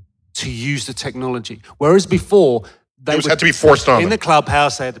seeking to use the technology. Whereas before, they had to be forced on in them. the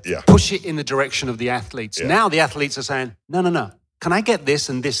clubhouse, they had to push it in the direction of the athletes. Yeah. Now the athletes are saying, no. Can I get this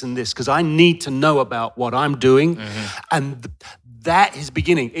and this and this? Because I need to know about what I'm doing. And that is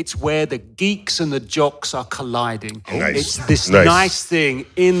beginning. It's where the geeks and the jocks are colliding. Nice. It's this nice thing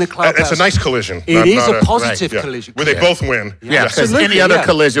in the clubhouse. It's a nice collision. It is a positive collision. Where they both win. Yeah, because Absolutely, any other yeah.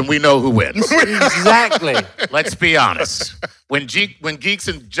 collision, we know who wins. Exactly. Let's be honest. When geeks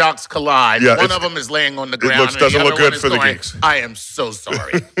and jocks collide, one of them is laying on the ground. Doesn't and the look other good one is for the going, geeks. I am so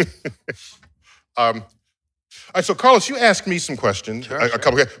sorry. All right, so Carlos, you asked me some questions, a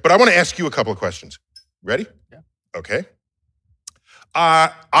couple, but I want to ask you a couple of questions. Ready? Yeah. Okay.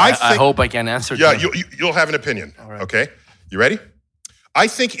 I hope I can answer. Yeah, them. you'll have an opinion. All right. Okay. You ready? I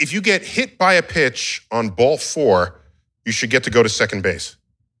think if you get hit by a pitch on ball 4, you should get to go to second base.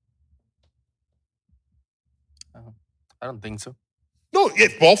 I don't think so. No,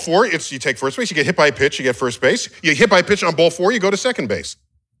 ball 4, you take first base. You get hit by a pitch, you get first base. You get hit by a pitch on ball 4, you go to second base.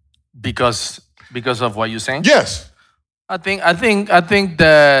 Because of what you're saying? Yes. I think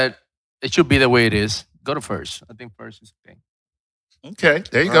that it should be the way it is. Go to first. I think first is okay. Okay,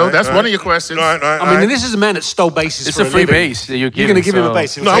 there you go. That's one of your questions. I mean, this is a man that stole bases It's for a free living. base that you're going to give him a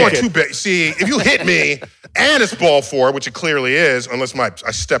base. No, I want 2 bases. See, if you hit me and it's ball 4, which it clearly is, unless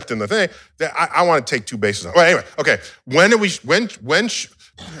I stepped in the thing, that I want to take 2 bases. Well, anyway, okay. When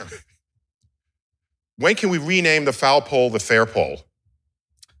can we rename the foul pole the fair pole?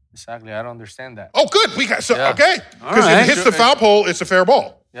 Exactly. I don't understand that. Oh, good. We got okay. Because right. if it hits the foul pole, it's a fair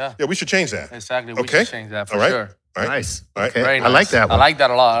ball. Yeah. Yeah, we should change that. Exactly. We Okay. should change that for All right. sure. All right. Nice. All right. Okay. Very I like nice. that one. I like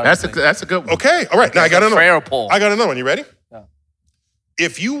that a lot. That's a good one. Okay. All right. Now I got another fair one. pole. I got another one. You ready? Yeah.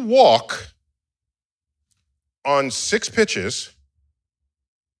 If you walk on 6 pitches,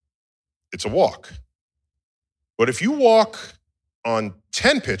 it's a walk. But if you walk on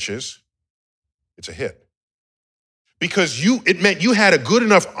 10 pitches, it's a hit. Because it meant you had a good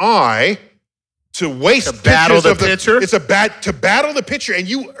enough eye to waste To battle pitches the of pitcher? It's to battle the pitcher, and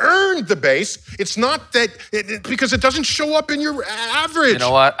you earned the base. It's not that because it doesn't show up in your average. You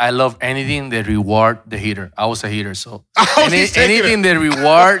know what? I love anything that reward the hitter. I was a hitter, so He's taking anything that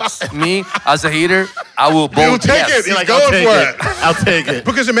rewards me as a hitter, I will vote You'll take yes. it. He's going for it. I'll take it.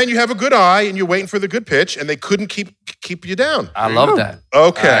 Because it meant you have a good eye and you're waiting for the good pitch, and they couldn't keep you down. I love that.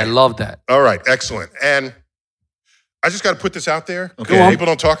 Okay. I love that. All right, excellent. And I just got to put this out there. Okay. Go on. People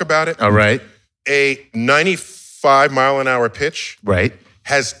don't talk about it. All right. A 95-mile-an-hour pitch Right.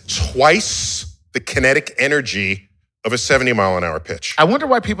 has twice the kinetic energy of a 70-mile-an-hour pitch. I wonder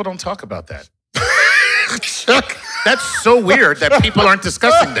why people don't talk about that. That's so weird that people aren't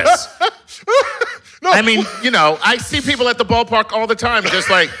discussing this. I mean, I see people at the ballpark all the time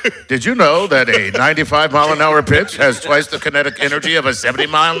just like, did you know that a 95-mile-an-hour pitch has twice the kinetic energy of a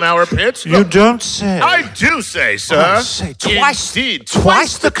 70-mile-an-hour pitch? You don't say. I do say, sir. say twice- Indeed,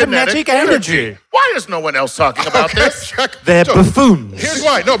 twice the kinetic energy. Why is no one else talking about this? Chuck. They're So, buffoons. Here's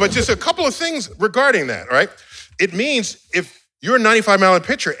why. No, but just a couple of things regarding that, right? It means if You're a 95-mile-an-hour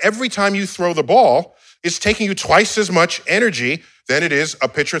pitcher. Every time you throw the ball, it's taking you twice as much energy than it is a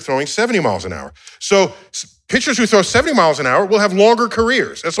pitcher throwing 70 miles an hour. So pitchers who throw 70 miles an hour will have longer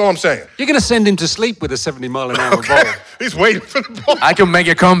careers. That's all I'm saying. You're going to send him to sleep with a 70-mile-an-hour ball. He's waiting for the ball. I can make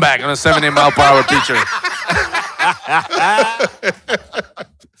a comeback on a 70-mile-per-hour pitcher.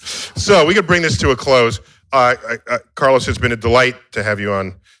 So we could bring this to a close. Carlos, it's been a delight to have you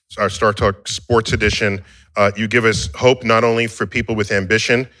on our Star Talk Sports Edition. You give us hope not only for people with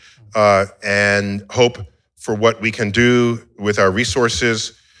ambition and hope for what we can do with our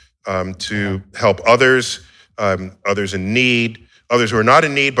resources to help others, others in need, others who are not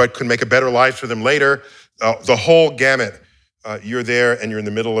in need but could make a better life for them later. The whole gamut. You're there and you're in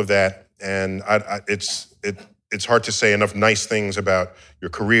the middle of that. And it's hard to say enough nice things about your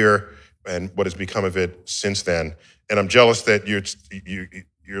career and what has become of it since then. And I'm jealous that you're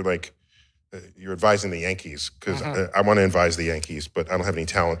advising the Yankees because I want to advise the Yankees, but I don't have any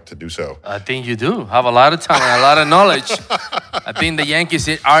talent to do so. I think you do have a lot of talent, a lot of knowledge. I think the Yankees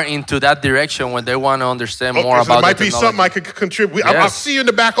are into that direction when they want to understand more about it might the be technology. something I could contribute. Yes. I'll see you in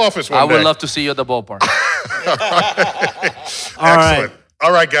the back office one day. I would love to see you at the ballpark. Excellent.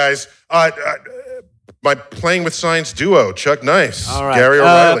 All right, guys. My Playing with Science duo, Chuck Nice, All right. Gary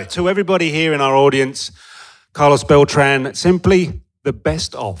O'Reilly. To everybody here in our audience, Carlos Beltran, simply the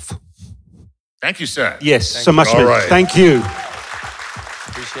best of. Thank you, sir. Yes, so much. All right. Thank you.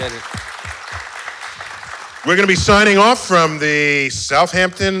 Appreciate it. We're going to be signing off from the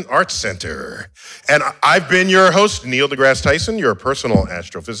Southampton Arts Center. And I've been your host, Neil deGrasse Tyson, your personal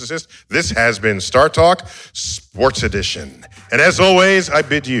astrophysicist. This has been Star Talk Sports Edition. And as always, I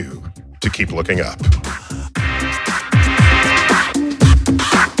bid you to keep looking up.